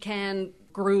the pecan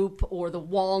group or the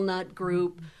walnut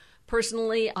group.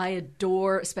 Personally, I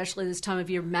adore, especially this time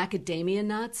of year, macadamia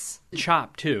nuts.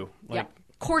 Chopped too. Yeah,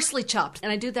 coarsely chopped.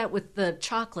 And I do that with the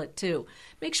chocolate too.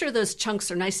 Make sure those chunks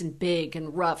are nice and big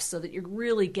and rough so that you're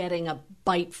really getting a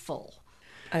bite full.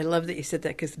 I love that you said that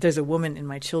because there's a woman in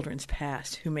my children's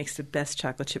past who makes the best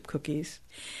chocolate chip cookies.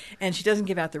 And she doesn't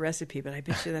give out the recipe, but I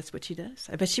bet you that's what she does.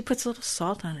 I bet she puts a little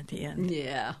salt on at the end.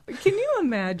 Yeah. Can you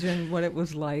imagine what it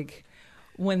was like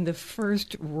when the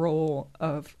first roll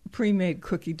of pre-made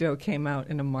cookie dough came out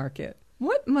in a market?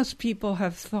 What must people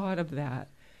have thought of that?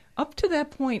 Up to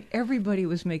that point, everybody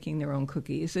was making their own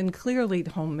cookies, and clearly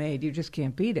homemade, you just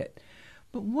can't beat it.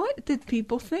 But what did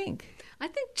people think? I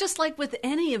think just like with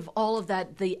any of all of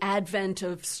that, the advent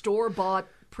of store-bought,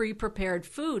 pre-prepared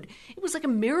food, it was like a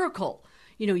miracle.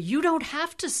 You know, you don't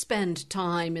have to spend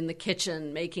time in the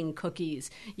kitchen making cookies.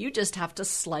 You just have to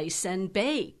slice and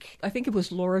bake. I think it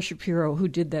was Laura Shapiro who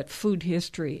did that food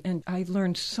history, and I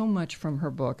learned so much from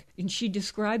her book. And she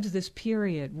describes this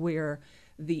period where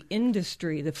the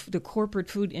industry, the corporate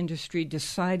food industry,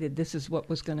 decided this is what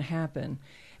was going to happen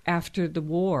after the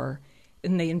war,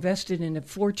 and they invested in a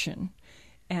fortune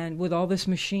and with all this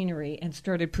machinery and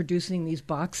started producing these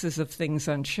boxes of things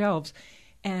on shelves.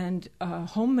 And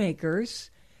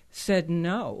homemakers said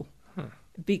no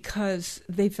because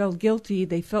they felt guilty.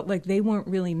 They felt like they weren't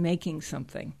really making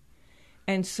something.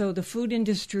 And so the food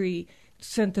industry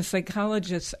sent the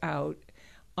psychologists out,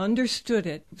 understood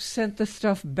it, sent the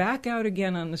stuff back out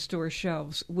again on the store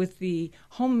shelves with the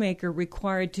homemaker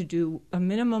required to do a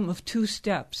minimum of 2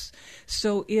 steps.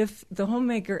 So if the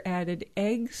homemaker added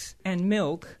eggs and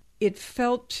milk, it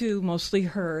felt to mostly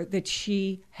her that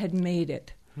she had made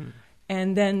it.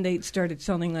 And then they started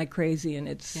selling like crazy, and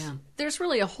it's... Yeah. There's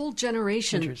really a whole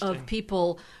generation of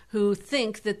people who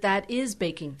think that that is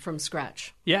baking from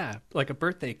scratch. Yeah, like a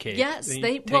birthday cake. Yes, I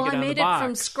made it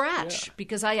from scratch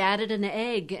because I added an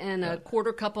egg and a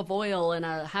quarter cup of oil and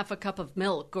a half a cup of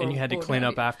milk. And you had to clean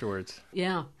up afterwards.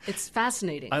 Yeah, it's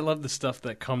fascinating. I love the stuff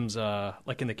that comes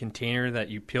like in the container that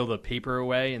you peel the paper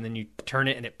away and then you turn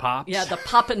it and it pops. Yeah, the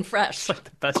poppin' fresh. It's like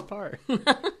the best part.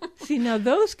 See, now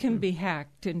those can be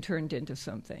hacked and turned into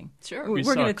something. Sure. We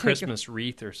We're saw gonna a Christmas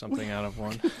wreath or something out of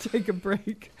one. Take a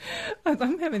break.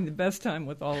 I'm having the best time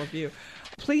with all of you.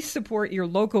 Please support your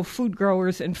local food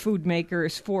growers and food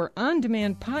makers for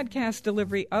on-demand podcast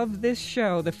delivery of this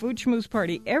show, The Food Schmooze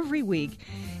Party, every week.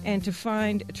 And to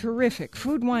find terrific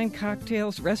food, wine,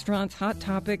 cocktails, restaurants, hot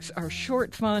topics, our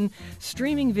short, fun,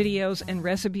 streaming videos, and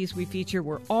recipes we feature,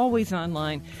 we're always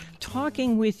online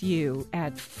talking with you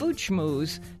at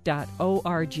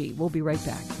foodschmooze.org. We'll be right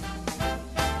back.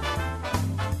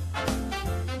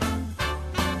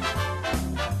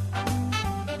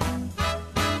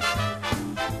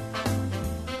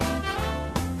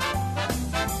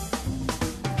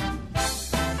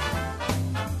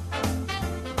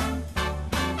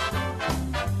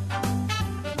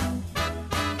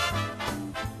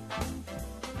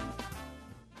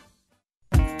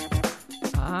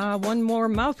 One more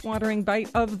mouth-watering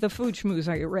bite of the Food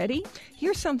Schmooze. Are you ready?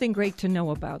 Here's something great to know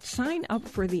about. Sign up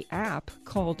for the app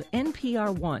called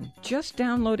NPR One. Just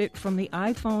download it from the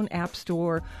iPhone App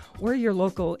Store or your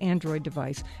local Android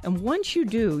device. And once you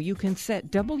do, you can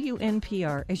set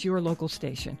WNPR as your local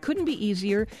station. Couldn't be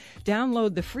easier.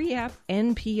 Download the free app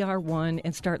NPR One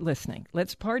and start listening.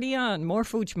 Let's party on. More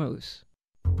Food Schmooze.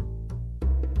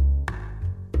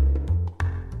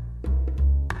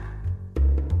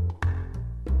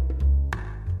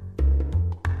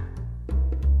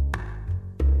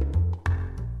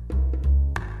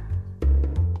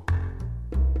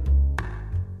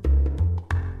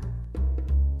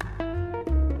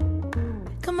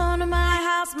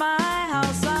 My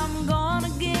house, I'm gonna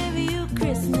give you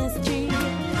Christmas tree.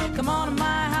 Come on to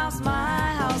my house,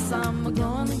 I'm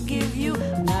gonna give you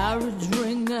a marriage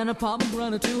ring and a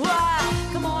pomegranate too. Ah,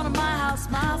 come on to my house,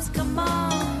 come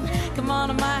on. Come on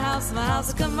to my house,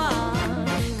 come on.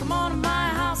 Come on to my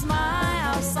house,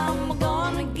 I'm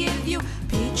gonna give you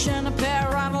peach and a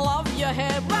pear and love your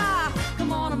hair. Ah,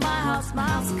 come on to my house,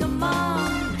 come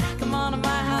on. Come on to my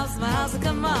house,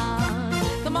 come on.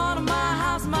 Come on to my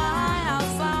house,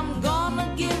 I'm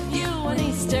gonna give you an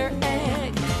Easter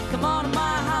egg. Come on to my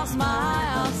house,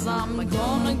 I'm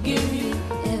gonna give you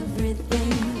everything.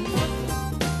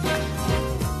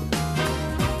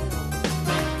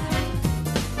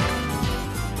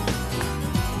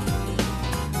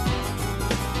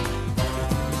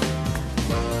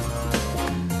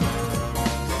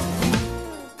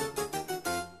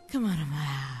 Come on to my house.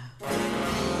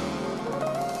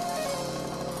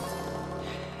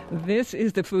 This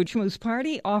is the Food Schmooze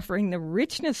Party, offering the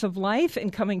richness of life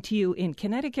and coming to you in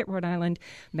Connecticut, Rhode Island,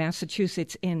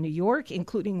 Massachusetts, and New York,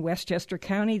 including Westchester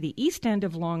County, the East End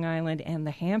of Long Island, and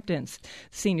the Hamptons.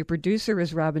 Senior producer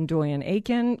is Robin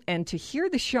Doyen-Aiken, and to hear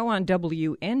the show on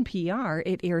WNPR,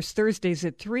 it airs Thursdays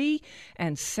at 3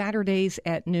 and Saturdays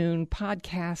at noon.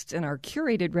 Podcasts and our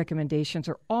curated recommendations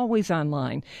are always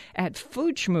online at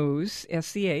Food Schmooze,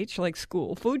 S-C-H, like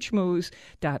school,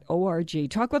 foodschmooze.org.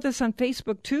 Talk with us on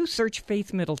Facebook, too. Search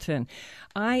Faith Middleton.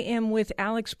 I am with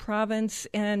Alex Province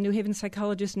and New Haven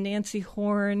psychologist Nancy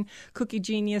Horn, cookie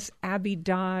genius Abby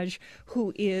Dodge,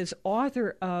 who is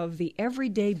author of The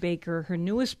Everyday Baker, her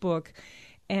newest book.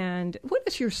 And what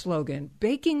is your slogan?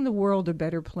 Baking the world a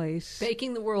better place?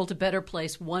 Baking the world a better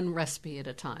place, one recipe at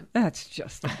a time. That's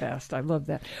just the best. I love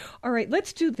that. All right,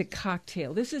 let's do the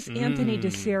cocktail. This is Anthony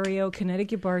DeSario,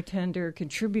 Connecticut bartender,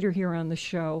 contributor here on the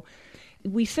show.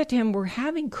 We said to him, we're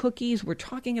having cookies. We're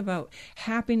talking about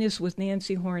happiness with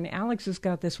Nancy Horn. Alex has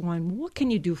got this wine. What can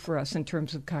you do for us in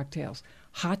terms of cocktails?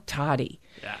 Hot toddy,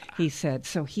 he said.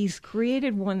 So he's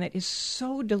created one that is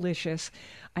so delicious.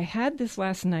 I had this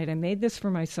last night. I made this for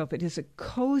myself. It is a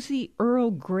cozy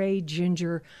Earl Grey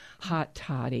ginger hot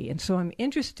toddy. And so I'm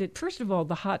interested. First of all,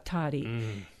 the hot toddy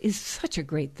is such a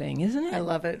great thing, isn't it? I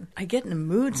love it. I get in a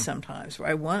mood sometimes where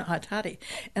I want a hot toddy.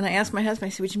 And I ask my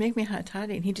husband, I say, would you make me a hot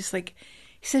toddy? And he just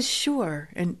he says, sure.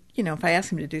 And, if I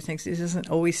ask him to do things, he doesn't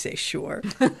always say sure.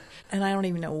 And I don't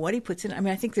even know what he puts in. I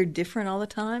mean, I think they're different all the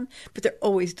time, but they're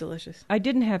always delicious. I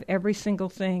didn't have every single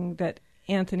thing that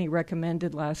Anthony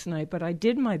recommended last night, but I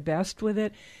did my best with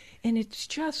it. And it's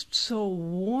just so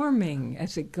warming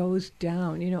as it goes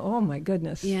down. Oh, my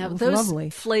goodness. Yeah, it was those lovely.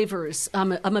 flavors.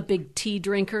 I'm a big tea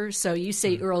drinker, so you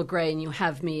say Earl Grey and you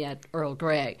have me at Earl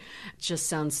Grey. It just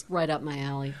sounds right up my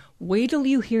alley. Wait till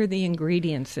you hear the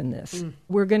ingredients in this.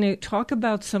 We're going to talk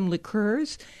about some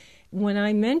liqueurs. When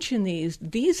I mention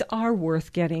these are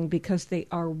worth getting because they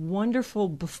are wonderful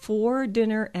before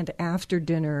dinner and after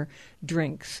dinner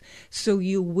drinks. So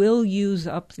you will use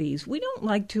up these. We don't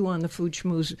like to, on the Food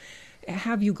Schmooze,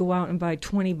 have you go out and buy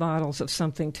 20 bottles of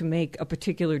something to make a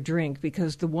particular drink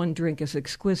because the one drink is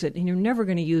exquisite and you're never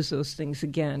going to use those things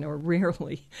again or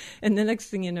rarely. And the next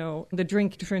thing you know, the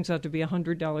drink turns out to be a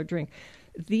 $100 drink.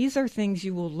 These are things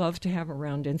you will love to have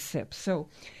around and sip. So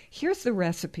here's the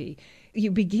recipe. You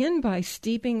begin by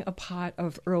steeping a pot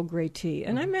of Earl Grey tea.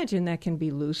 And I imagine that can be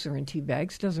loose or in tea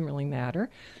bags. Doesn't really matter.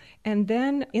 And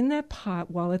then in that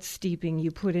pot, while it's steeping, you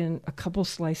put in a couple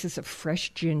slices of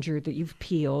fresh ginger that you've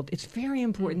peeled. It's very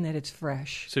important that it's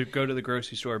fresh. So go to the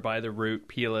grocery store, buy the root,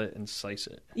 peel it, and slice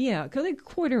it. Yeah, like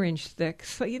 1/4 inch thick,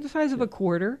 so the size of a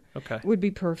quarter would be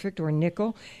perfect, or a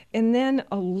nickel. And then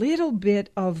a little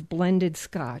bit of blended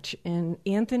scotch. And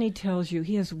Anthony tells you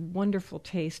he has wonderful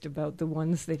taste about the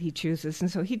ones that he chooses.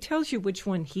 And so he tells you which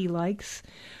one he likes.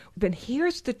 But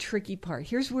here's the tricky part.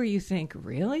 Here's where you think,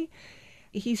 really?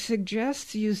 He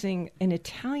suggests using an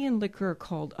Italian liqueur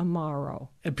called Amaro.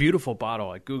 A beautiful bottle.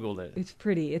 I Googled it. It's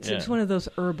pretty. It's one of those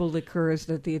herbal liqueurs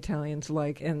that the Italians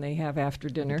like and they have after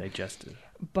dinner. Digested.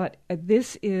 But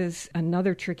this is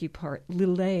another tricky part.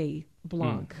 Lillet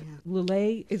Blanc.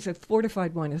 Lillet is a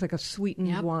fortified wine. It's like a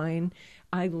sweetened wine.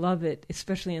 I love it,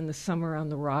 especially in the summer on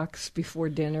the rocks before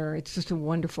dinner. It's just a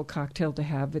wonderful cocktail to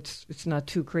have. It's not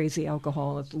too crazy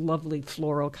alcohol. It's lovely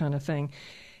floral kind of thing.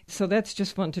 So that's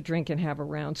just fun to drink and have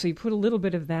around. So you put a little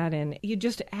bit of that in. You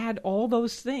just add all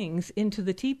those things into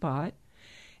the teapot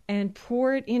and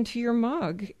pour it into your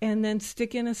mug and then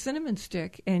stick in a cinnamon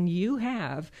stick. And you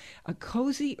have a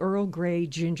cozy Earl Grey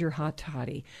ginger hot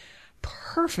toddy.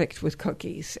 Perfect with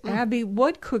cookies. Abby,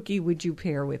 what cookie would you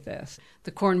pair with this?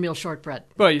 The cornmeal shortbread.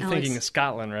 Well, you're thinking of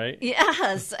Scotland, right?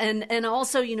 Yes, and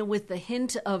also, with the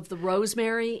hint of the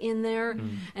rosemary in there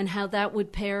and how that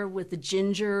would pair with the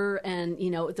ginger and,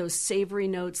 those savory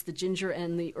notes, the ginger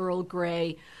and the Earl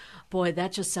Grey. Boy,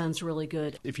 that just sounds really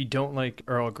good. If you don't like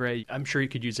Earl Grey, I'm sure you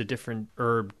could use a different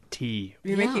herb tea.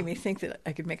 You're making me think that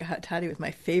I could make a hot toddy with my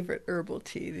favorite herbal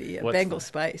tea, the Bengal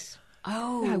spice.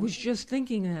 Oh, I was just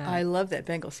thinking that. I love that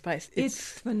Bengal spice. It's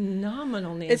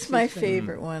phenomenal, Nancy. It's my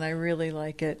favorite one. I really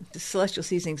like it. The Celestial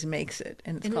Seasonings makes it,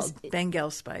 and it's called Bengal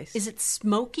spice. Is it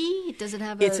smoky? Does it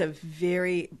have It's a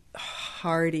very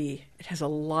hearty, it has a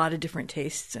lot of different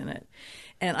tastes in it.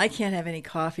 And I can't have any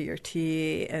coffee or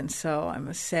tea, and so I'm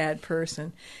a sad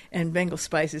person. And Bengal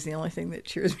spice is the only thing that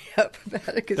cheers me up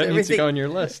about it. That needs to go on your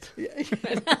list.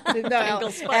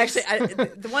 No, actually,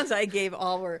 the ones I gave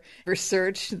all were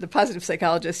research. The positive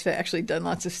psychologists have actually done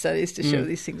lots of studies to show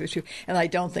these things are true. And I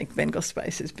don't think Bengal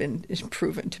spice is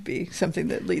proven to be something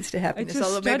that leads to happiness.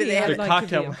 Although maybe they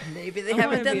haven't. Maybe they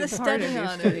haven't done the study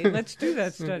on it. Let's do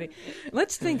that study.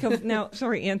 Let's think of now.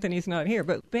 Sorry, Anthony's not here,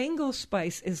 but Bengal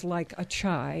spice is like a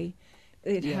chai.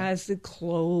 It has the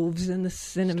cloves and the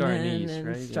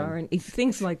cinnamon star anise,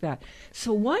 things like that.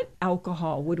 So what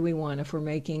alcohol would we want if we're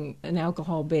making an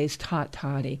alcohol-based hot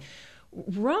toddy?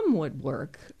 Rum would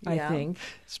work, I think.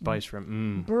 Spice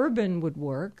rum. Bourbon would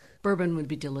work. Bourbon would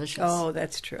be delicious. Oh,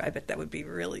 that's true. I bet that would be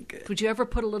really good. Would you ever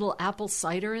put a little apple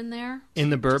cider in there? In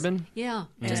the bourbon?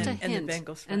 Just a hint. And the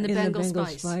Bengal spice. And the Bengal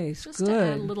spice. Just to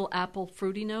add a little apple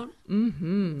fruity note.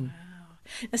 Mm-hmm.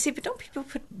 Now, see, but don't people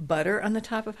put butter on the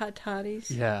top of hot toddies?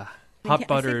 Yeah. Hot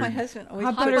buttered. I think my husband always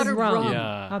hot buttered rum.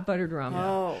 Yeah. Hot buttered rum.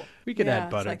 Oh, we could add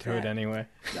butter to it anyway.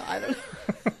 No, I don't.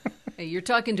 Hey, you're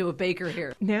talking to a baker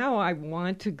here. Now I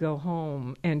want to go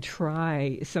home and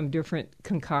try some different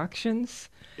concoctions.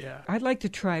 Yeah. I'd like to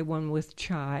try one with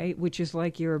chai, which is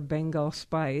like your Bengal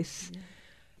spice. Yeah.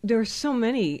 There are so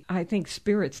many, I think,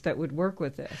 spirits that would work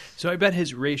with this. So I bet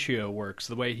his ratio works,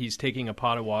 the way he's taking a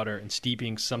pot of water and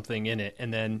steeping something in it,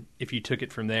 and then if you took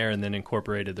it from there and then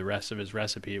incorporated the rest of his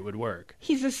recipe, it would work.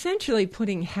 He's essentially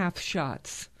putting half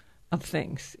shots of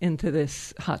things into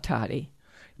this hot toddy.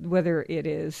 Whether it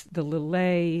is the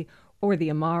Lillet or the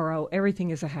Amaro,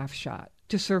 everything is a half shot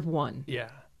to serve one. Yeah.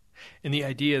 And the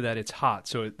idea that it's hot,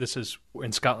 so this is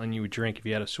in Scotland you would drink if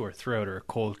you had a sore throat or a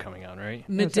cold coming on, right?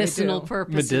 Medicinal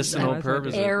purposes. Medicinal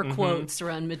purposes. Air quotes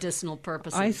around medicinal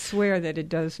purposes. I swear that it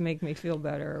does make me feel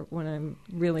better when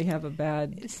I really have a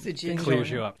bad It's the thing ginger. Clears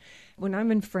you up. When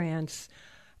I'm in France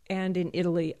and in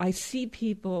Italy, I see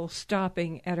people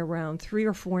stopping at around 3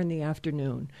 or 4 in the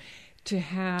afternoon to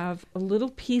have a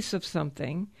little piece of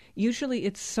something. Usually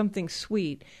it's something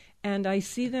sweet. And I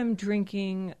see them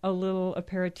drinking a little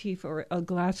aperitif or a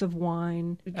glass of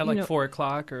wine. At 4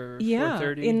 o'clock or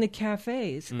 4:30? In the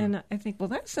cafes. And I think, well,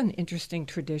 that's an interesting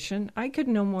tradition. I could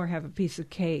no more have a piece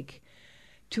of cake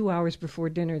 2 hours before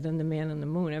dinner than the Man on the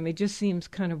Moon. I mean, it just seems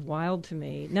kind of wild to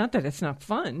me. Not that it's not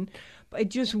fun, but I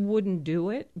just wouldn't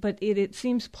do it. But it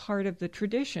seems part of the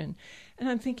tradition. And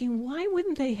I'm thinking, why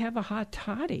wouldn't they have a hot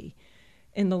toddy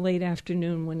in the late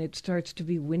afternoon when it starts to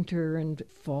be winter and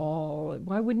fall?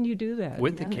 Why wouldn't you do that?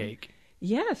 With the cake.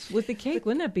 Yes, with the cake.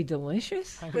 Wouldn't that be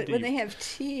delicious? But when they have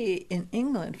tea in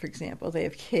England, for example, they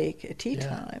have cake at tea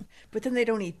time, but then they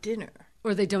don't eat dinner.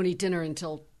 Or they don't eat dinner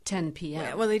until 10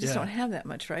 p.m. Well, they just don't have that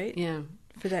much, right? Yeah.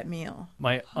 For that meal.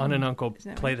 My aunt and uncle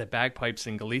Isn't that play right? the bagpipes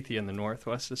in Galicia in the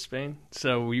northwest of Spain.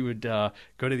 So we would go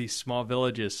to these small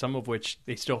villages, some of which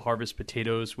they still harvest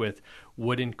potatoes with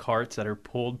wooden carts that are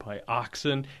pulled by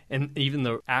oxen. And even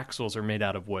the axles are made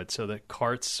out of wood. So the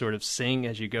carts sort of sing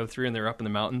as you go through, and they're up in the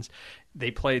mountains.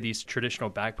 They play these traditional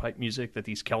bagpipe music that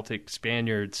these Celtic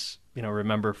Spaniards,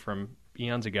 remember from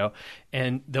eons ago.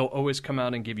 And they'll always come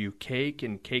out and give you cake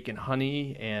and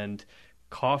honey and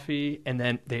coffee, and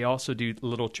then they also do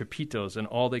little chapitos, and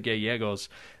all the gallegos,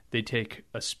 they take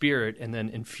a spirit and then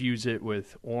infuse it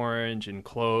with orange and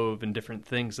clove and different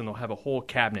things, and they'll have a whole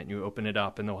cabinet, and you open it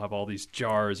up and they'll have all these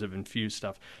jars of infused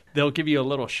stuff. They'll give you a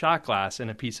little shot glass and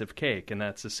a piece of cake, and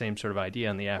that's the same sort of idea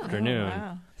in the afternoon.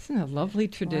 Wow. Isn't that a lovely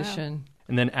tradition? Wow.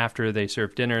 And then after they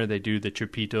serve dinner, they do the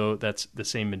chapito. That's the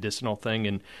same medicinal thing.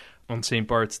 And on St.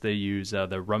 Bart's, they use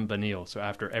the rum vanille. So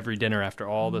after every dinner, after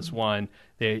all this wine,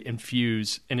 they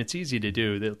infuse, and it's easy to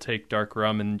do. They'll take dark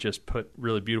rum and just put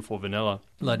really beautiful vanilla,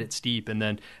 let it steep, and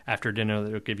then after dinner,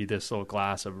 they'll give you this little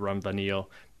glass of rum vanille.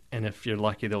 And if you're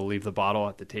lucky, they'll leave the bottle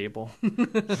at the table.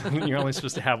 You're only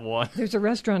supposed to have one. There's a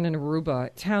restaurant in Aruba,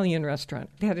 Italian restaurant.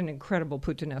 They had an incredible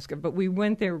puttanesca, but we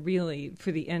went there really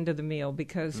for the end of the meal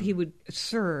because he would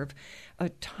serve a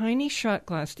tiny shot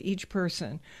glass to each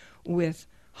person with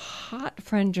hot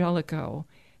frangelico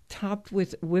topped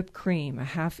with whipped cream, a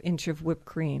half inch of whipped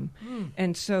cream.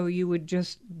 And so you would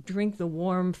just drink the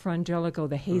warm frangelico,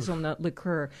 the hazelnut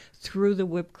liqueur, through the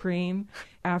whipped cream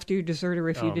after your dessert, or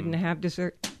if you didn't have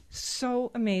dessert.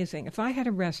 So amazing. If I had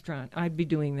a restaurant, I'd be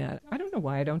doing that. I don't know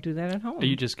why I don't do that at home. Are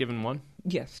you just giving one?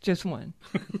 Yes, just one.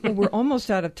 Well, we're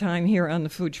almost out of time here on the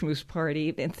Food Schmooze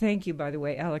Party. And thank you, by the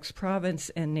way, Alex Province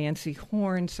and Nancy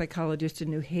Horn, psychologist in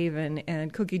New Haven,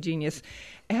 and cookie genius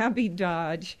Abby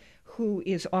Dodge, who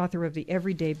is author of The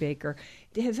Everyday Baker.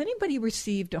 Has anybody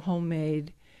received a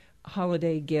homemade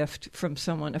holiday gift from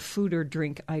someone, a food or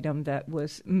drink item that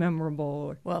was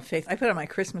memorable? Well, Faith, I put on my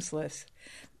Christmas list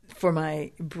for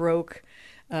my broke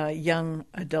young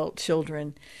adult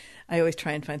children. I always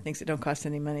try and find things that don't cost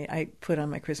any money. I put on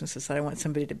my Christmas list that I want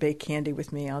somebody to bake candy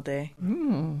with me all day.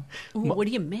 Ooh, what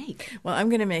do you make? Well, I'm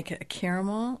going to make a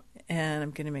caramel, and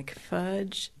I'm going to make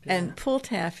fudge and pull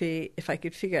taffy. If I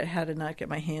could figure out how to not get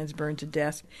my hands burned to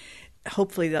death,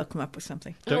 hopefully they'll come up with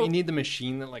something. Don't you need the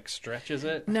machine that like stretches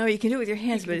it? No, you can do it with your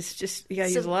hands, but it's just you got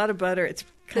to use a lot of butter. It's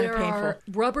kind of There painful. are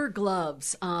rubber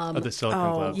gloves. The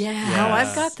silicone gloves. yeah. Oh,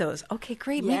 I've got those. Okay,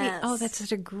 great. Maybe. Yes. Oh, that's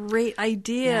such a great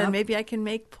idea. Yep. Maybe I can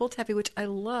make pull taffy, which I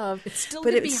love. It's still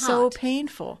but gonna be it's so hot.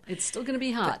 painful. It's still going to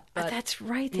be hot. But that's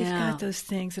right. They've yeah. got those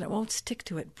things, and it won't stick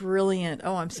to it. Brilliant.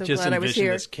 Oh, I'm so Just glad I was envision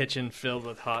here. this kitchen filled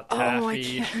with hot Oh,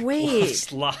 taffy. I can't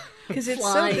wait. Because it's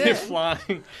Flying. so good.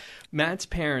 Flying. Matt's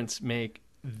parents make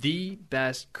the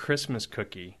best Christmas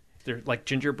cookie. They're like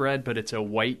gingerbread, but it's a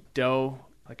white dough,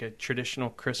 like a traditional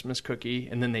Christmas cookie,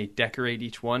 and then they decorate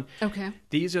each one. Okay.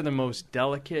 These are the most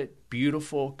delicate,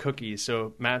 beautiful cookies.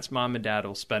 So Matt's mom and dad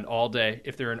will spend all day,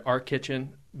 if they're in our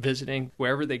kitchen visiting,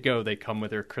 wherever they go, they come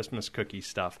with their Christmas cookie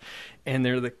stuff. And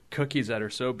they're the cookies that are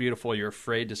so beautiful, you're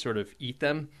afraid to sort of eat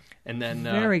them. And then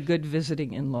Very good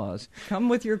visiting in-laws. Come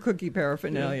with your cookie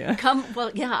paraphernalia.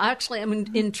 Actually, I'm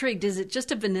intrigued. Is it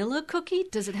just a vanilla cookie?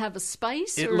 Does it have a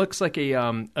spice? it or- looks like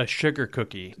a sugar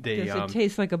cookie. They, Does it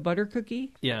taste like a butter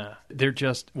cookie? yeah, they're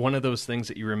just one of those things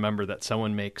that you remember that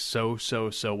someone makes so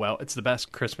well. It's the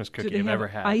best Christmas Do cookie they I've have ever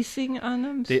had. icing on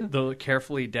them? They'll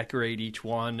carefully decorate each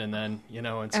one, and then,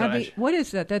 and so Abby, what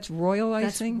is that? That's royal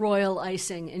icing? That's royal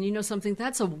icing. And you know something?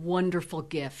 That's a wonderful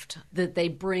gift that they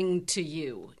bring to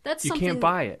you. That's You something can't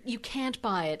buy it. You can't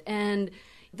buy it. And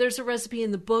there's a recipe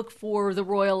in the book for the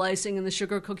royal icing and the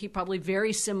sugar cookie, probably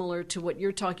very similar to what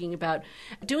you're talking about.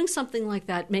 Doing something like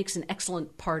that makes an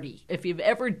excellent party. If you've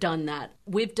ever done that,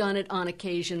 we've done it on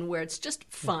occasion where it's just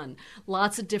fun.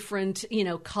 Lots of different,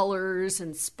 colors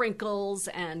and sprinkles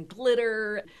and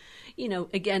glitter.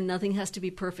 Again, nothing has to be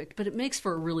perfect, but it makes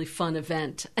for a really fun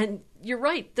event. And you're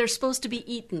right, they're supposed to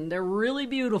be eaten. They're really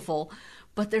beautiful,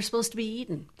 but they're supposed to be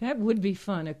eaten. That would be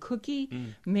fun. A cookie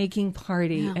making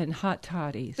party and hot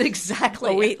toddies.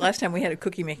 Exactly. Oh, last time we had a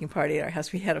cookie making party at our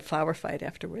house, we had a flower fight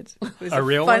afterwards. It was A the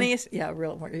real one? funniest, yeah, a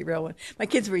real one. My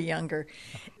kids were younger.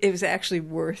 It was actually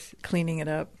worth cleaning it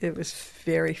up. It was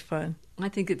very fun. I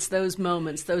think it's those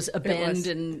moments, those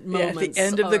abandoned moments. Yeah, at the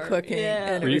end of the are- cooking.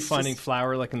 Yeah. And Were it you was finding just-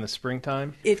 flour like in the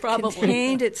springtime? It Probably.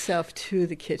 contained itself to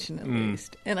the kitchen at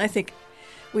least. And I think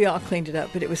we all cleaned it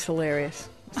up, but it was hilarious.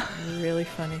 It was a really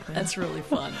funny thing. That's really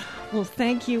fun. Well,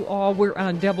 thank you all. We're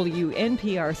on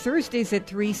WNPR Thursdays at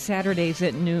 3, Saturdays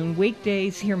at noon.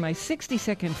 Weekdays, hear my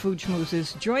 60-second food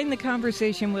schmoozes. Join the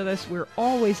conversation with us. We're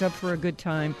always up for a good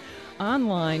time.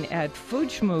 Online at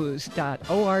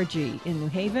foodschmooze.org. In New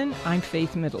Haven, I'm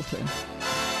Faith Middleton.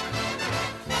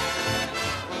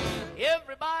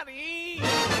 Everybody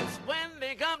eats when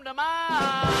they come to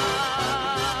my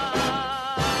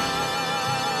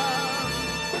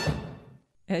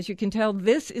As you can tell,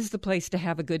 this is the place to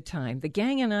have a good time. The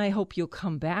gang and I hope you'll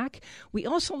come back. We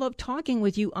also love talking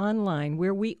with you online,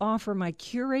 where we offer my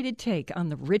curated take on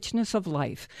the richness of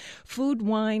life. Food,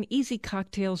 wine, easy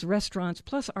cocktails, restaurants,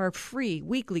 plus our free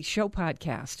weekly show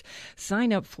podcast.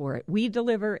 Sign up for it. We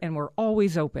deliver, and we're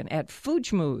always open at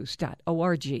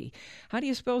foodschmooze.org. How do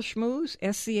you spell schmooze?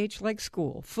 S-C-H like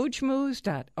school.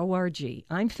 foodschmooze.org.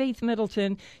 I'm Faith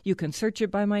Middleton. You can search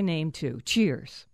it by my name, too. Cheers.